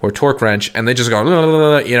wrench or torque wrench, and they just go, and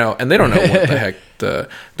they don't know what the heck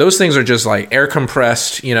those things are just like air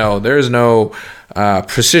compressed, there's no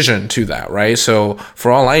precision to that, right? So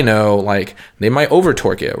for all I know, like they might over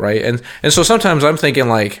torque it, right? And so sometimes I'm thinking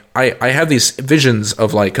like I have these visions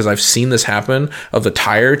of like, because I've seen this happen, of the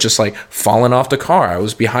tire just like falling off the car. I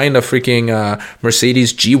was behind a freaking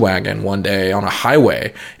Mercedes G-Wagon one day on a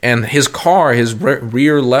highway, and his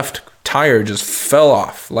rear left tire just fell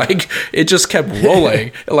off. Like, it just kept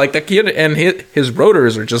rolling. Like, the kid and his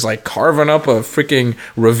rotors are just like carving up a freaking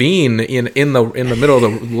ravine in the middle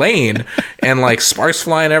of the lane, and like sparks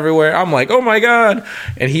flying everywhere. I'm like, oh my God.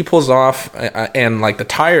 And he pulls off, and like the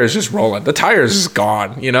tire is just rolling. The tire is just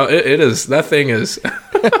gone. You know, it is, that thing is,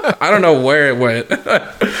 I don't know where it went.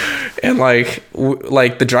 And like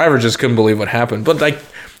the driver just couldn't believe what happened. But like,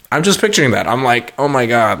 I'm just picturing that. I'm like, oh my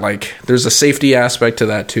God, like there's a safety aspect to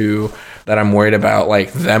that too, that I'm worried about,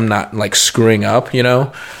 like them not like screwing up, you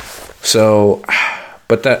know? So,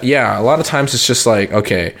 but that, yeah, a lot of times it's just like,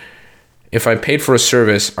 okay, if I paid for a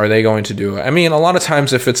service, are they going to do it? I mean, a lot of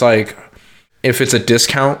times if it's a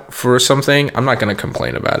discount for something, I'm not going to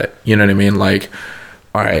complain about it. You know what I mean? Like,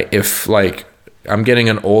 all right, if like I'm getting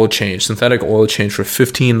an oil change, synthetic oil change for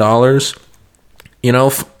 $15, you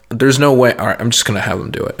know, there's no way. All right, I'm just going to have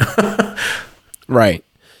them do it. Right.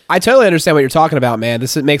 I totally understand what you're talking about, man.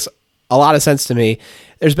 It makes a lot of sense to me.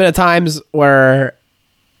 There's been times where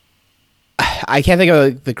I can't think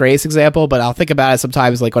of the greatest example, but I'll think about it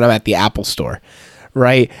sometimes like when I'm at the Apple store,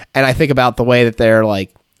 right? And I think about the way that they're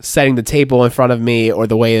like setting the table in front of me, or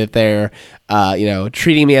the way that they're,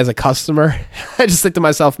 treating me as a customer. I just think to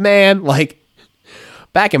myself, man, like,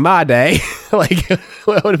 back in my day, like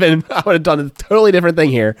I would have done a totally different thing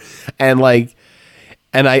here. And like,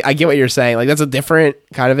 and I get what you're saying. Like, that's a different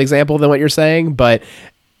kind of example than what you're saying, but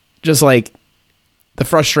just like the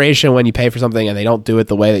frustration when you pay for something and they don't do it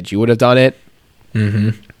the way that you would have done it.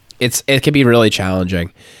 Mm-hmm. It can be really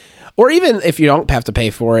challenging. Or even if you don't have to pay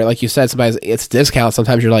for it, like you said, sometimes it's discount.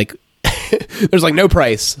 Sometimes you're like, there's like no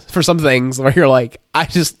price for some things where you're like,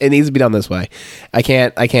 it needs to be done this way. I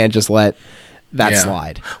can't just let that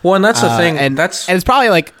slide. Well, and that's the thing, and it's probably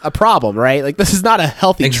like a problem, right? Like, this is not a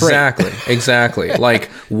healthy trait. Exactly. Like,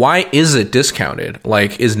 why is it discounted?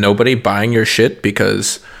 Like, is nobody buying your shit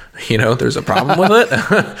because, you know, there's a problem with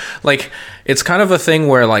it? Like, it's kind of a thing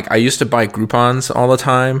where like I used to buy Groupons all the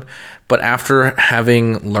time, but after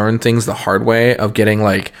having learned things the hard way of getting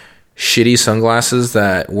like shitty sunglasses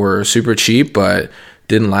that were super cheap but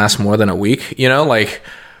didn't last more than a week, you know, like,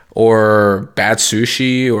 or bad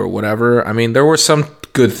sushi or whatever. I mean, there were some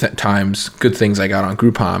good things I got on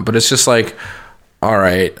Groupon, but it's just like, all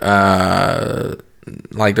right,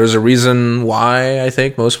 like there's a reason why I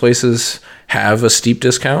think most places have a steep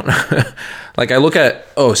discount. Like, I look at,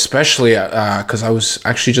 especially because I was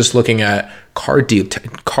actually just looking at car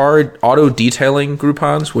auto detailing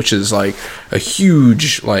Groupons, which is like a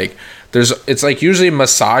huge, like, it's like usually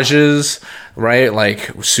massages, right? Like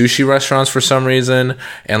sushi restaurants for some reason,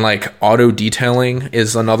 and like auto detailing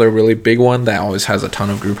is another really big one that always has a ton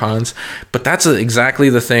of Groupons. But that's exactly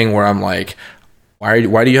the thing where I'm like, why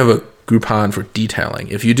do you have a Groupon for detailing?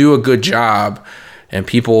 If you do a good job and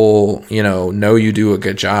people, you know you do a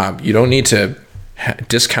good job, you don't need to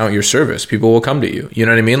discount your service. People will come to you. You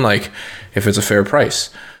know what I mean? Like, if it's a fair price.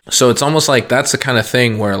 So it's almost like that's the kind of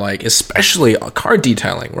thing where, like, especially car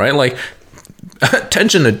detailing, right? Like,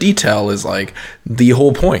 attention to detail is like the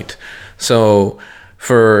whole point. So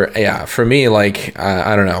for me, like,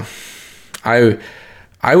 I don't know.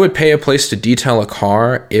 I would pay a place to detail a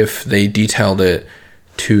car if they detailed it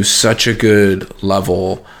to such a good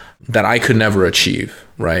level that I could never achieve,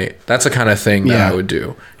 right? That's the kind of thing that I would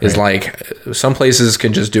do. Is like, some places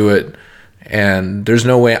can just do it, and there's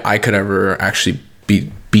no way I could ever actually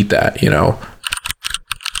beat that, you know?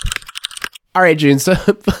 All right, June, so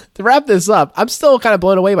to wrap this up, I'm still kind of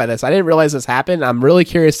blown away by this. I didn't realize this happened. I'm really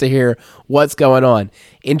curious to hear what's going on.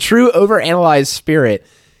 In true overanalyzed spirit,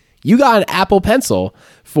 you got an Apple Pencil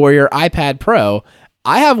for your iPad Pro.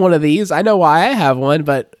 I have one of these. I know why I have one,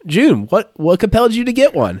 but June, what compelled you to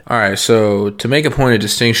get one? All right, so to make a point of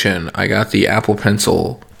distinction, I got the Apple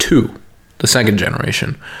Pencil 2, the second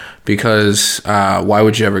generation, because why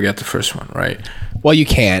would you ever get the first one, right? Well, you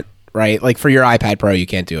can't, right? Like, for your iPad Pro, you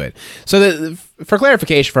can't do it. So for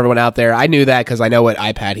clarification for everyone out there, I knew that because I know what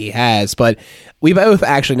iPad he has, but we both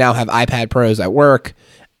actually now have iPad Pros at work,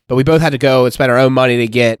 but we both had to go and spend our own money to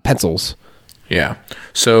get pencils. Yeah.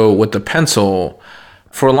 So with the pencil,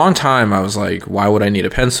 for a long time, I was like, why would I need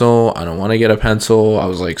a pencil? I don't want to get a pencil. I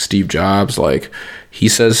was like Steve Jobs, like, he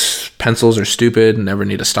says pencils are stupid, never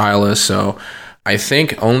need a stylus. So I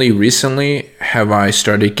think only recently have I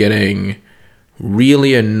started getting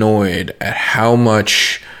really annoyed at how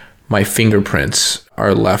much my fingerprints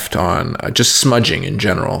are left on, just smudging in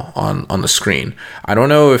general on the screen. I don't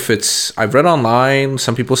know if I've read online,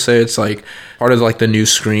 some people say it's like part of like the new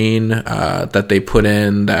screen that they put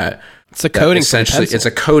in, that it's a coating. Essentially, it's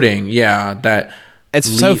a coating, that It's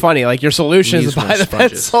so funny. Like, your solution is to buy the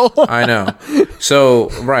pencil. I know. So,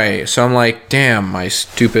 right. So I'm like, damn, my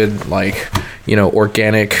stupid, like,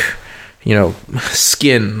 organic,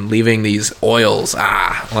 skin leaving these oils.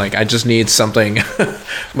 Like, I just need something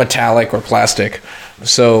metallic or plastic.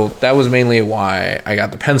 So that was mainly why I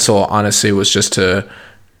got the pencil. Honestly, it was just to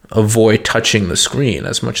avoid touching the screen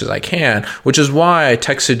as much as I can, which is why I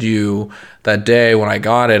texted you that day when I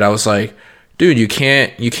got it. I was like, dude, you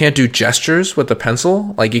can't do gestures with the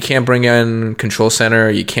pencil. Like, you can't bring in Control Center.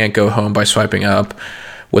 You can't go home by swiping up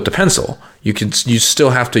with the pencil. You still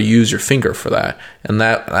have to use your finger for that. And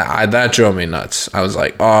that drove me nuts. I was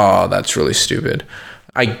like, oh, that's really stupid.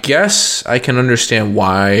 I guess I can understand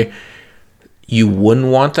why you wouldn't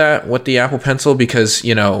want that with the Apple Pencil, because,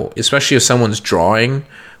 especially if someone's drawing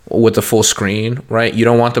with the full screen, right? You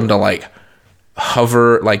don't want them to like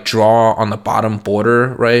hover, like draw on the bottom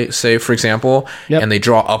border, right? Say, for example, and they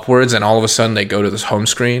draw upwards and all of a sudden they go to this home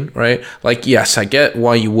screen, right? Like, yes, I get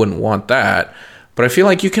why you wouldn't want that, but I feel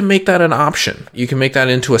like you can make that an option. You can make that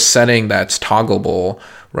into a setting that's toggleable,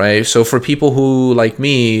 right? So for people who, like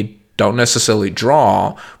me, don't necessarily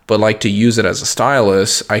draw, but like to use it as a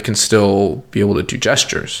stylus, I can still be able to do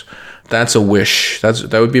gestures. That's a wish.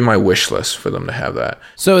 That would be my wish list for them to have that.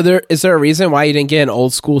 So is there a reason why you didn't get an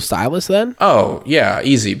old school stylus then? Oh, yeah,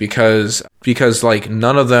 easy. Because like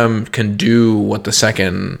none of them can do what the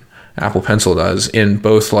second Apple Pencil does, in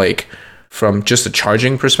both like from just a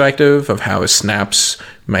charging perspective of how it snaps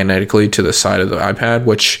magnetically to the side of the iPad,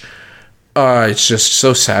 which it's just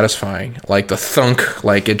so satisfying. Like the thunk,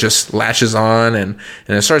 like it just latches on and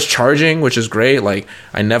it starts charging, which is great. Like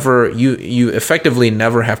you effectively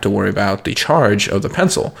never have to worry about the charge of the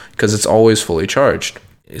pencil because it's always fully charged.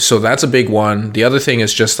 So that's a big one. The other thing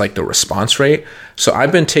is just like the response rate. So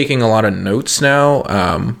I've been taking a lot of notes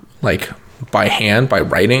now, like by hand, by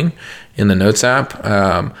writing in the Notes app.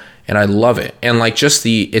 And I love it. And like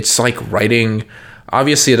it's like writing.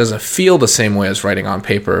 Obviously, it doesn't feel the same way as writing on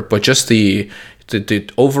paper, but just the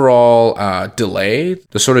overall delay,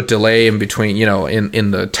 the sort of delay in between,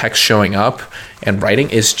 in the text showing up and writing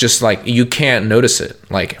is just like, you can't notice it.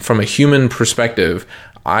 Like from a human perspective,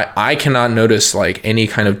 I cannot notice like any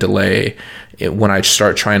kind of delay when I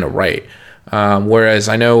start trying to write. Whereas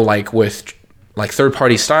I know like with like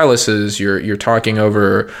third-party styluses, you're talking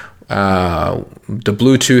over the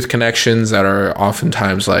Bluetooth connections that are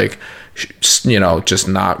oftentimes like, just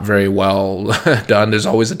not very well done. There's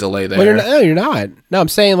always a delay there. Well, you're not. No, I'm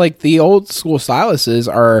saying like the old school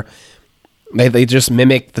styluses are, they just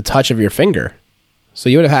mimic the touch of your finger. So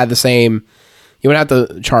you would have had the same, you would have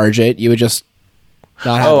to charge it. You would just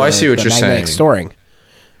not have I see what you're saying. Storing.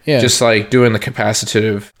 Yeah. Just like doing the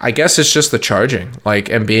capacitive, I guess it's just the charging, like,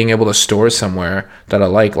 and being able to store somewhere that I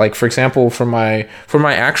like. Like, for example, for my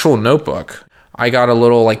actual notebook, I got a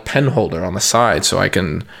little like pen holder on the side so I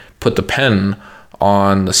can put the pen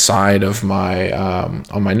on the side of my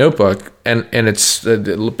on my notebook, and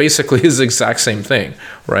it basically is the exact same thing,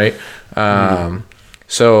 right?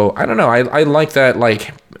 So I don't know. I like that.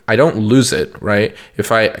 Like, I don't lose it, right?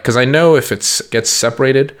 Because I know if it gets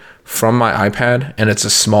separated from my iPad and it's a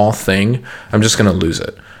small thing, I'm just gonna lose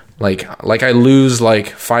it. Like I lose like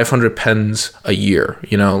 500 pens a year.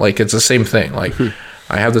 Like it's the same thing. Like.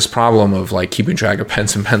 I have this problem of like keeping track of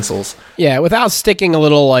pens and pencils. Yeah, without sticking a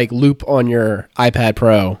little like loop on your iPad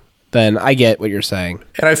Pro, then I get what you're saying.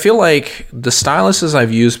 And I feel like the styluses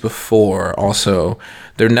I've used before also,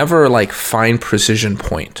 they're never like fine precision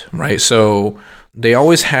point, right? So they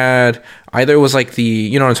always had, either it was like the,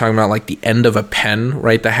 you know what I'm talking about, like the end of a pen,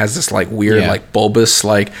 right? That has this like weird, like bulbous,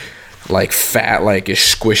 like fat, like it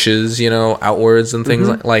squishes, outwards and things.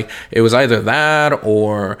 Like it was either that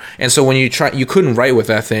or, and so when you couldn't write with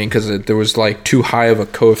that thing because there was like too high of a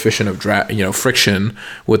coefficient of friction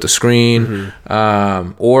with the screen.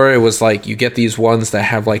 Or it was like you get these ones that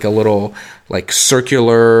have like a little like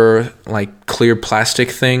circular like clear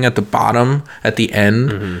plastic thing at the bottom at the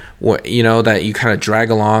end, that you kind of drag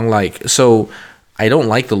along. Like, so I don't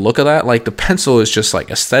like the look of that. Like the pencil is just like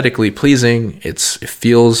aesthetically pleasing. It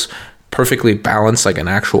feels perfectly balanced like an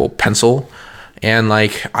actual pencil, and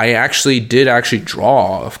like I did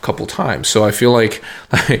draw a couple times, so I feel like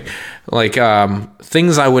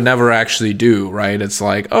things I would never actually do, right? It's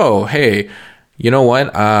like, oh hey, you know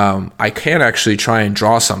what, I can actually try and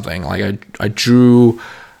draw something. Like I drew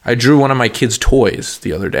one of my kids' toys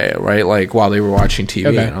the other day, right? Like while they were watching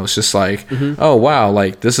TV, and I was just like, oh wow,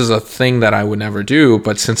 like this is a thing that I would never do,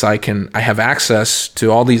 but since I have access to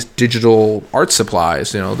all these digital art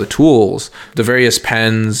supplies, the tools, the various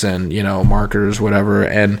pens and markers, whatever,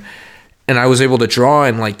 and and I was able to draw,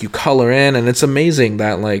 and like you color in, and it's amazing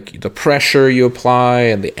that like the pressure you apply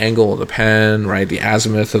and the angle of the pen, right, the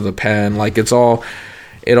azimuth of the pen, like it all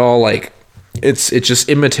like it just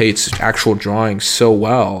imitates actual drawing so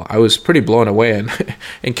well. I was pretty blown away,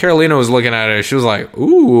 and Carolina was looking at it. She was like,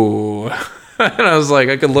 "Ooh," and I was like,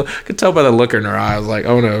 I could tell by the look in her eye. I was like,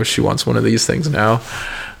 "Oh no, she wants one of these things now."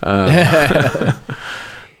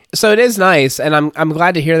 So it is nice, and I'm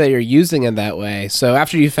glad to hear that you're using it that way. So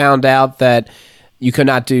after you found out that you could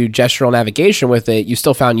not do gestural navigation with it, you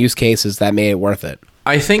still found use cases that made it worth it.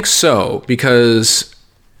 I think so, because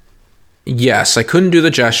yes, I couldn't do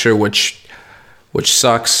the gesture, which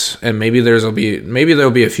sucks, and maybe there'll be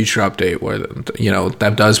a future update where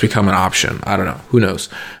that does become an option. I don't know, who knows.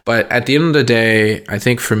 But at the end of the day, I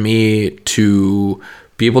think for me to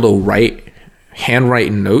be able to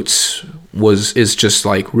handwrite notes is just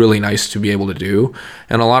like really nice to be able to do.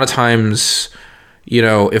 And a lot of times,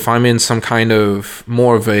 if I'm in some kind of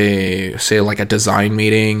more of a, say, like a design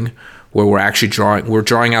meeting where we're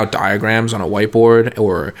drawing out diagrams on a whiteboard,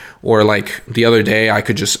 or like the other day I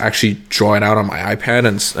could just actually draw it out on my iPad,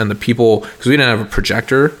 and the people, because we didn't have a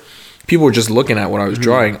projector, people were just looking at what I was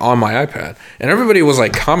drawing on my iPad, and everybody was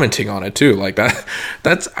like commenting on it too. Like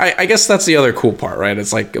I guess that's the other cool part, right?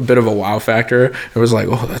 It's like a bit of a wow factor. It was like,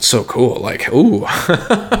 oh, that's so cool. Like, ooh,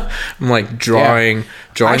 I'm like drawing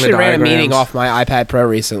I actually the ran a diagrams. meeting off my iPad Pro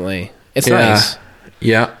recently. It's nice.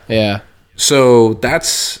 Yeah. So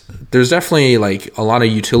there's definitely like a lot of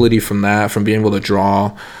utility from that, from being able to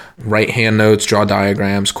draw right-hand notes, draw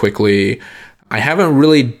diagrams quickly. I haven't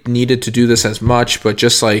really needed to do this as much, but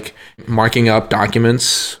just like marking up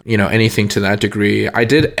documents, anything to that degree. I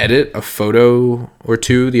did edit a photo or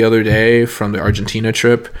two the other day from the Argentina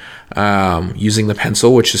trip, using the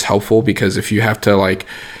pencil, which is helpful, because if you have to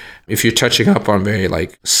if you're touching up on very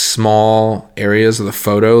like small areas of the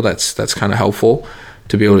photo, that's kind of helpful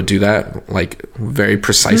to be able to do that like very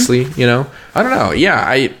precisely. I don't know.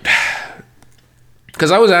 Yeah,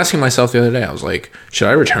 because I was asking myself the other day, I was like, should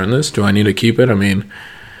I return this? Do I need to keep it? I mean,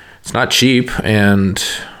 it's not cheap, but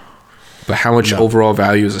how much overall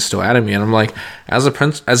value is it still adding me? And I'm like, as a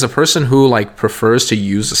person who like prefers to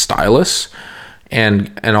use a stylus and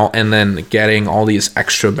then getting all these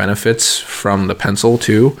extra benefits from the pencil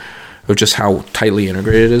too, of just how tightly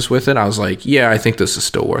integrated it is with it, I was like, yeah, I think this is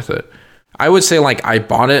still worth it. I would say like I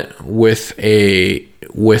bought it with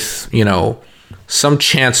some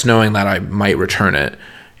chance knowing that I might return it,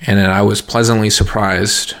 and then I was pleasantly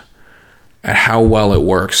surprised at how well it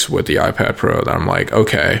works with the iPad Pro, that I'm like,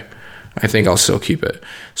 okay, I think I'll still keep it.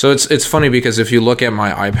 So it's funny, because if you look at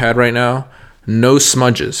my iPad right now, no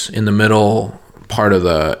smudges in the middle part of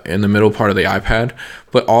the iPad,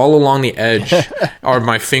 but all along the edge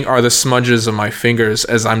are the smudges of my fingers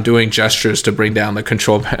as I'm doing gestures to bring down the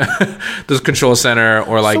control the control center,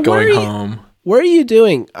 or like going home. What are you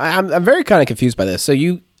doing? I'm very kind of confused by this. So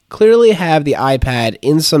you clearly have the iPad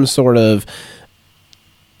in some sort of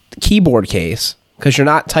keyboard case, because you're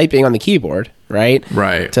not typing on the keyboard, right?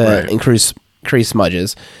 Right. To increase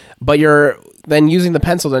smudges. But you're then using the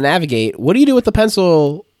pencil to navigate. What do you do with the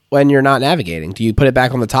pencil when you're not navigating? Do you put it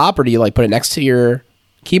back on the top, or do you like put it next to your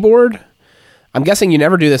keyboard? I'm guessing you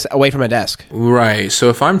never do this away from a desk. Right. So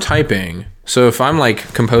if I'm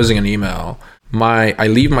like composing an email, I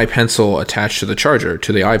leave my pencil attached to the charger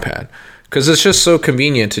to the iPad, because it's just so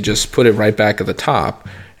convenient to just put it right back at the top,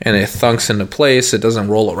 and it thunks into place. It doesn't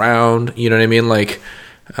roll around. You know what I mean? Like,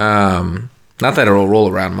 not that it will roll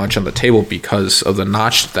around much on the table because of the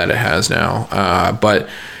notch that it has now. But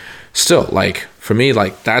still, like, for me,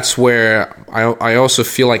 like, that's where I also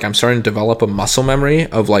feel like I'm starting to develop a muscle memory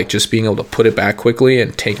of like just being able to put it back quickly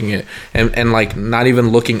and taking it and like not even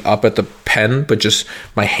looking up at the pen, but just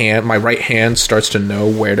my right hand starts to know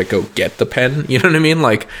where to go get the pen. You know what I mean?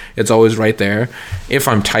 Like, it's always right there if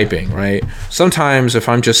I'm typing, right? Sometimes if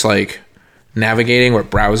I'm just like navigating or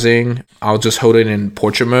browsing, I'll just hold it in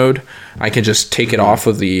portrait mode. I can just take it off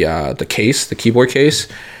of the case, the keyboard case,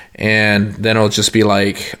 and then it'll just be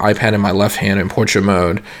like iPad in my left hand in portrait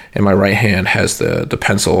mode, and my right hand has the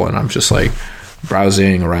pencil, and I'm just like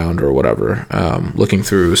browsing around or whatever, looking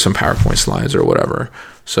through some PowerPoint slides or whatever.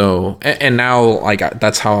 So, and now like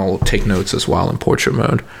that's how I'll take notes as well in portrait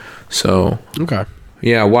mode. So, okay.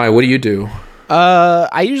 Yeah. Why? What do you do?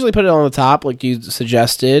 I usually put it on the top like you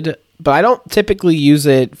suggested, but I don't typically use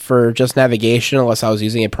it for just navigation unless I was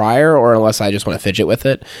using it prior, or unless I just want to fidget with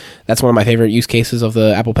it. That's one of my favorite use cases of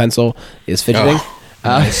the Apple Pencil, is fidgeting. Oh,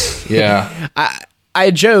 nice. Yeah. I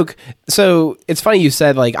joke. So it's funny you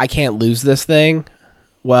said like I can't lose this thing.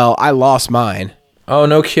 Well, I lost mine. Oh,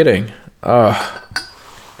 no kidding. I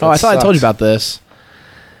thought I told you about this.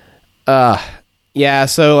 Yeah,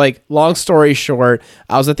 so like long story short,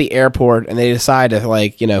 I was at the airport and they decided to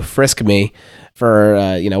like, frisk me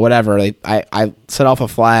for whatever. I set off a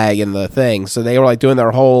flag in the thing. So they were like doing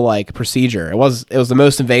their whole like procedure. It was the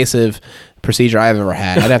most invasive procedure I've ever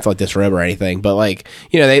had. I didn't have to like disrobe or anything, but like,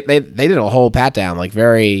 they did a whole pat down, like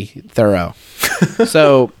very thorough.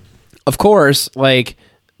 So, of course, like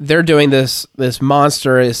they're doing this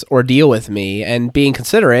monstrous ordeal with me and being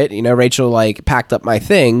considerate, Rachel like packed up my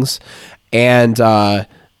things. And my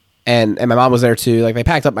mom was there too. Like they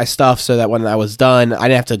packed up my stuff so that when I was done, I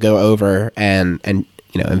didn't have to go over and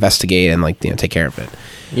investigate and like take care of it.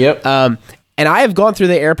 Yep. And I have gone through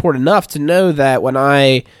the airport enough to know that when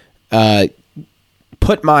I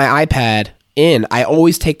put my iPad in, I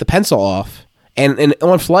always take the pencil off. And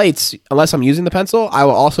on flights, unless I'm using the pencil, I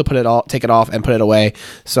will also take it off and put it away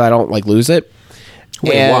so I don't like lose it.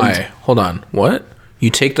 Wait, why? Hold on. What? You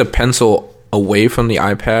take the pencil away from the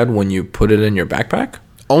iPad when you put it in your backpack?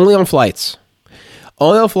 Only on flights.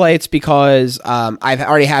 Only on flights because I've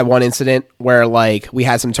already had one incident where like we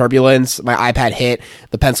had some turbulence. My iPad hit,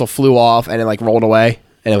 the pencil flew off, and it like rolled away,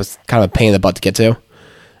 and it was kind of a pain in the butt to get to.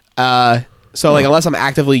 So like unless I'm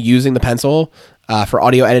actively using the pencil for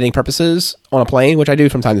audio editing purposes on a plane, which I do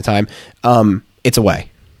from time to time, it's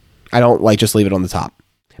away. I don't like just leave it on the top.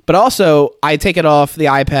 But also, I take it off the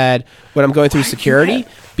iPad when I'm going through security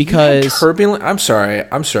because turbulence.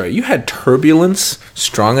 I'm sorry. You had turbulence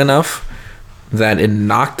strong enough that it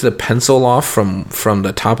knocked the pencil off from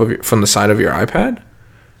the top of from the side of your iPad,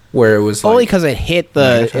 where it was only because it hit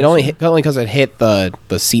only because it hit the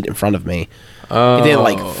seat in front of me. It didn't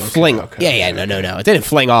like fling. Okay. No. It didn't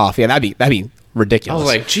fling off. Yeah, that'd be ridiculous. I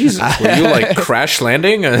was like, Jesus, were you like crash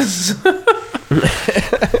landing?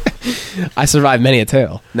 I survived many a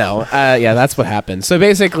tale. No, that's what happened. So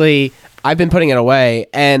basically, I've been putting it away,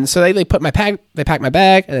 and so they pack my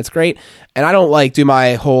bag, and it's great. And I don't like do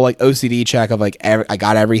my whole like OCD check of like I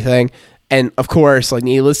got everything. And of course, like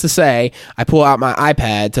needless to say, I pull out my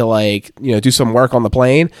iPad to like do some work on the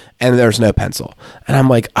plane, and there's no pencil, and I'm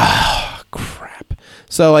like, oh crap.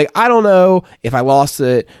 So like I don't know if I lost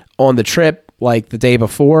it on the trip like the day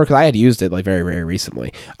before, because I had used it like very, very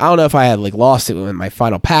recently. I don't know if I had like lost it in my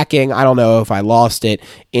final packing. I don't know if I lost it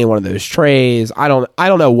in one of those trays. I don't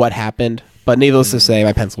know what happened, but needless to say,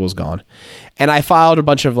 my pencil was gone. And I filed a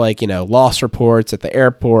bunch of like, loss reports at the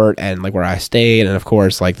airport and like where I stayed. And of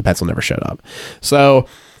course, like the pencil never showed up. So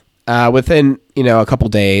within, a couple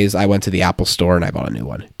days, I went to the Apple store and I bought a new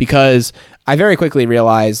one because I very quickly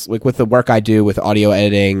realized, like with the work I do with audio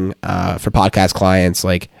editing for podcast clients,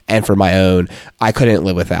 like and for my own, I couldn't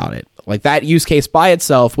live without it. Like that use case by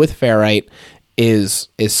itself with Fairlight is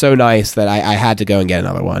so nice that I had to go and get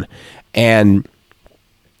another one. And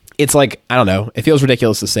it's like, I don't know, it feels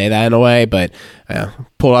ridiculous to say that in a way, but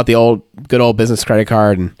pulled out the good old business credit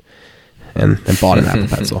card and bought an Apple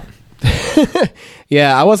Pencil.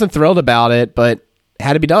 Yeah, I wasn't thrilled about it, but it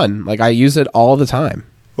had to be done. Like I use it all the time.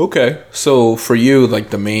 Okay, so for you, like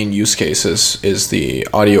the main use case is the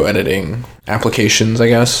audio editing applications, I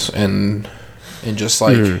guess, and just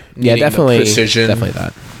like definitely the precision. Definitely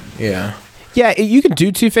that. Yeah, you can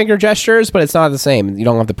do 2-finger gestures, but it's not the same. You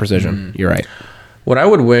don't have the precision. You're right. What I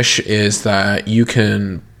would wish is that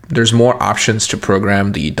there's more options to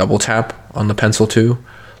program the double tap on the pencil too,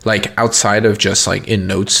 like outside of just like in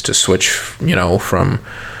Notes to switch,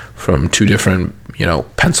 from two different,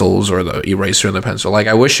 pencils or the eraser and the pencil. Like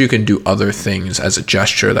I wish you can do other things as a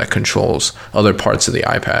gesture that controls other parts of the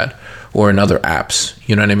iPad or in other apps.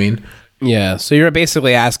 You know what I mean? Yeah. So you're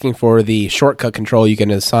basically asking for the shortcut control you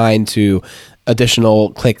can assign to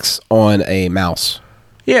additional clicks on a mouse.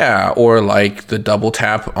 Yeah, or like the double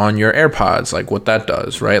tap on your AirPods, like what that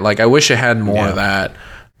does, right? Like I wish it had more of that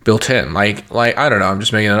built in. Like I don't know, I'm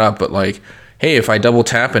just making it up, but like, hey, if I double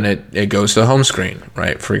tap and it goes to the home screen,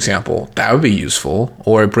 right? For example, that would be useful.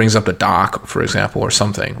 Or it brings up a dock, for example, or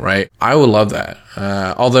something, right? I would love that.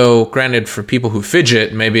 Although, granted, for people who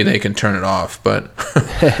fidget, maybe they can turn it off, but...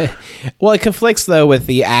 Well, it conflicts, though, with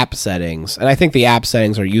the app settings. And I think the app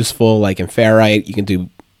settings are useful. Like in Fairlight, you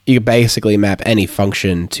can basically map any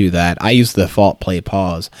function to that. I use the default play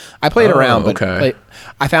pause. I played around, but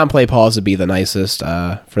I found play pause to be the nicest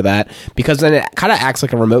for that because then it kind of acts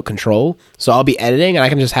like a remote control. So I'll be editing and I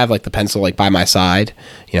can just have like the pencil like by my side,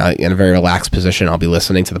 in a very relaxed position. I'll be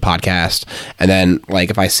listening to the podcast, and then like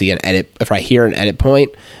if I hear an edit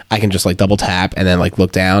point, I can just like double tap and then like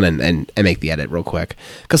look down and make the edit real quick.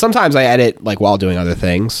 Because sometimes I edit like while doing other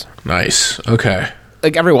things. Nice. Okay.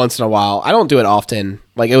 Like every once in a while. I don't do it often.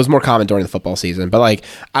 Like it was more common during the football season, but like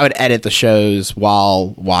I would edit the shows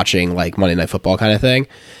while watching like Monday Night Football kind of thing.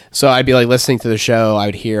 So I'd be like listening to the show. I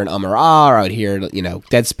would hear an or ah, or I would hear,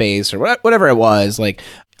 Dead Space or whatever it was. Like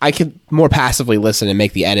I could more passively listen and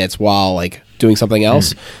make the edits while like doing something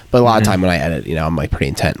else. But a lot of time when I edit, I'm like pretty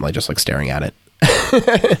intent, like just like staring at it.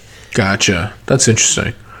 Gotcha. That's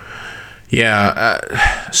interesting.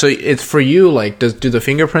 Yeah. So it's for you. Like, do the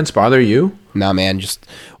fingerprints bother you? Nah, man. Just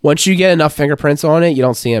once you get enough fingerprints on it, you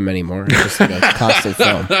don't see them anymore. It's just like a constant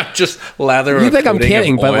film. Just lather. You think I'm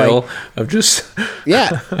kidding? But like, of just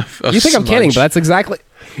yeah. You think I'm kidding? But that's exactly.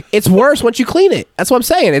 It's worse once you clean it. That's what I'm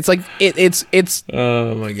saying. It's like it's.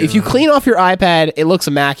 Oh my god! If you clean off your iPad, it looks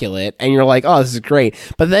immaculate, and you're like, "Oh, this is great."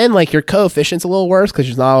 But then, like, your coefficient's a little worse because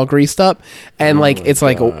it's not all greased up, and like it's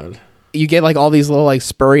like you get like all these little like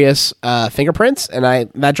spurious fingerprints, and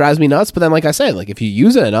that drives me nuts. But then, like I said, like if you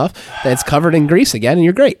use it enough, then it's covered in grease again, and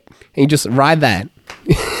you're great. And you just ride that.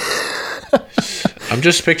 I'm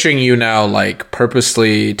just picturing you now, like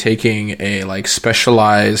purposely taking a like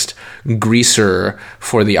specialized greaser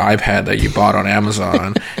for the iPad that you bought on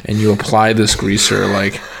Amazon, and you apply this greaser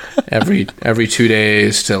like every 2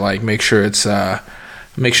 days to like make sure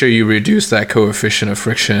you reduce that coefficient of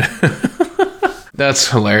friction. That's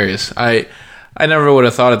hilarious. I never would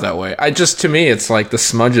have thought it that way. To me, it's like the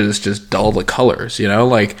smudges just dull the colors,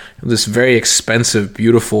 like this very expensive,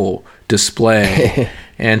 beautiful display.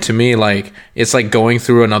 And to me, like, it's like going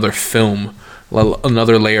through another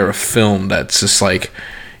layer of film that's just like,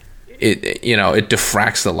 it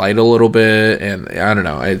diffracts the light a little bit. And I don't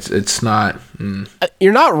know. It's not.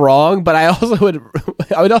 You're not wrong, but I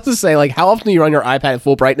would also say, like, how often do you run your iPad at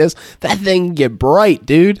full brightness? That thing can get bright,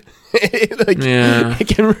 dude. Yeah.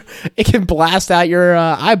 It can blast out your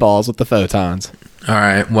eyeballs with the photons. All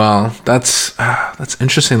right. Well, that's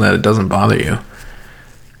interesting that it doesn't bother you.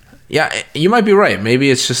 Yeah, you might be right. Maybe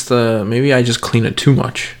it's just maybe I just clean it too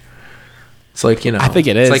much. It's like, I think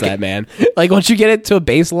it is like that, man. Like once you get it to a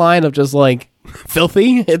baseline of just like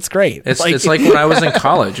filthy, it's great. It's like when I was in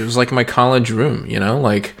college. It was like my college room,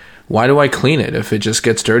 like why do I clean it if it just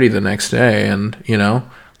gets dirty the next day and,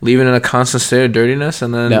 leave it in a constant state of dirtiness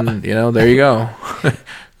and then, there you go.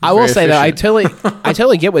 I will say that I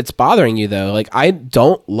totally get what's bothering you though. Like I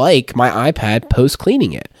don't like my iPad post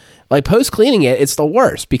cleaning it. Like post cleaning it, it's the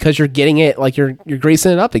worst because you're getting it like you're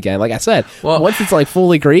greasing it up again. Like I said, once it's like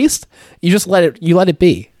fully greased, you just let it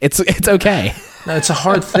be. It's okay. No, it's a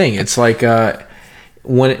hard thing. It's like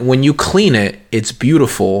when you clean it, it's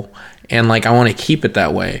beautiful, and like I want to keep it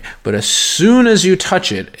that way. But as soon as you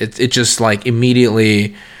touch it, it just like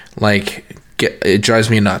immediately like it drives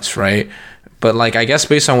me nuts, right? But like I guess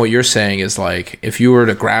based on what you're saying is like if you were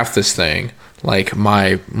to graph this thing, like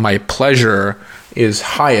my pleasure is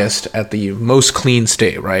highest at the most clean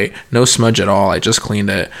state, right? No smudge at all. I just cleaned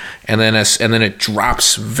it, and then it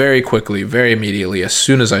drops very quickly, very immediately as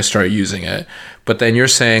soon as I start using it. But then you're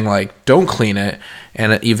saying like don't clean it,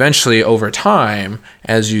 and eventually over time,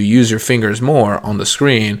 as you use your fingers more on the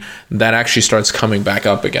screen, that actually starts coming back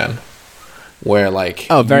up again. Where like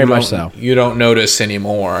very much so you don't notice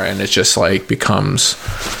anymore, and it just like becomes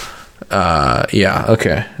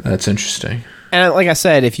okay, that's interesting. And like I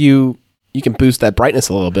said, if you can boost that brightness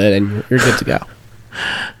a little bit and you're good to go.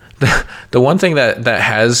 The one thing that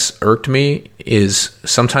has irked me is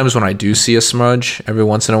sometimes when I do see a smudge every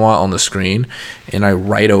once in a while on the screen and I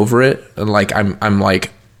write over it, like I'm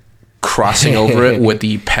like crossing over it with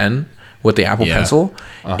the pen, with the Apple Pencil,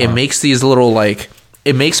 it makes these little like,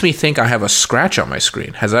 it makes me think I have a scratch on my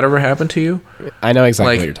screen. Has that ever happened to you? I know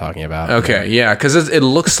exactly what you're talking about. Okay, yeah, because it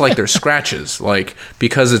looks like there's scratches, like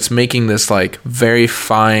because it's making this like very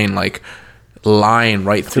fine like line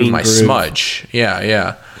right through my groove. Smudge.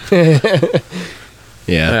 Yeah.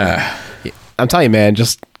 Yeah. I'm telling you, man,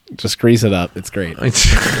 just grease it up. It's great.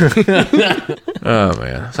 Oh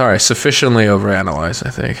man, sorry, sufficiently overanalyzed, I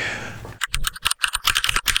think.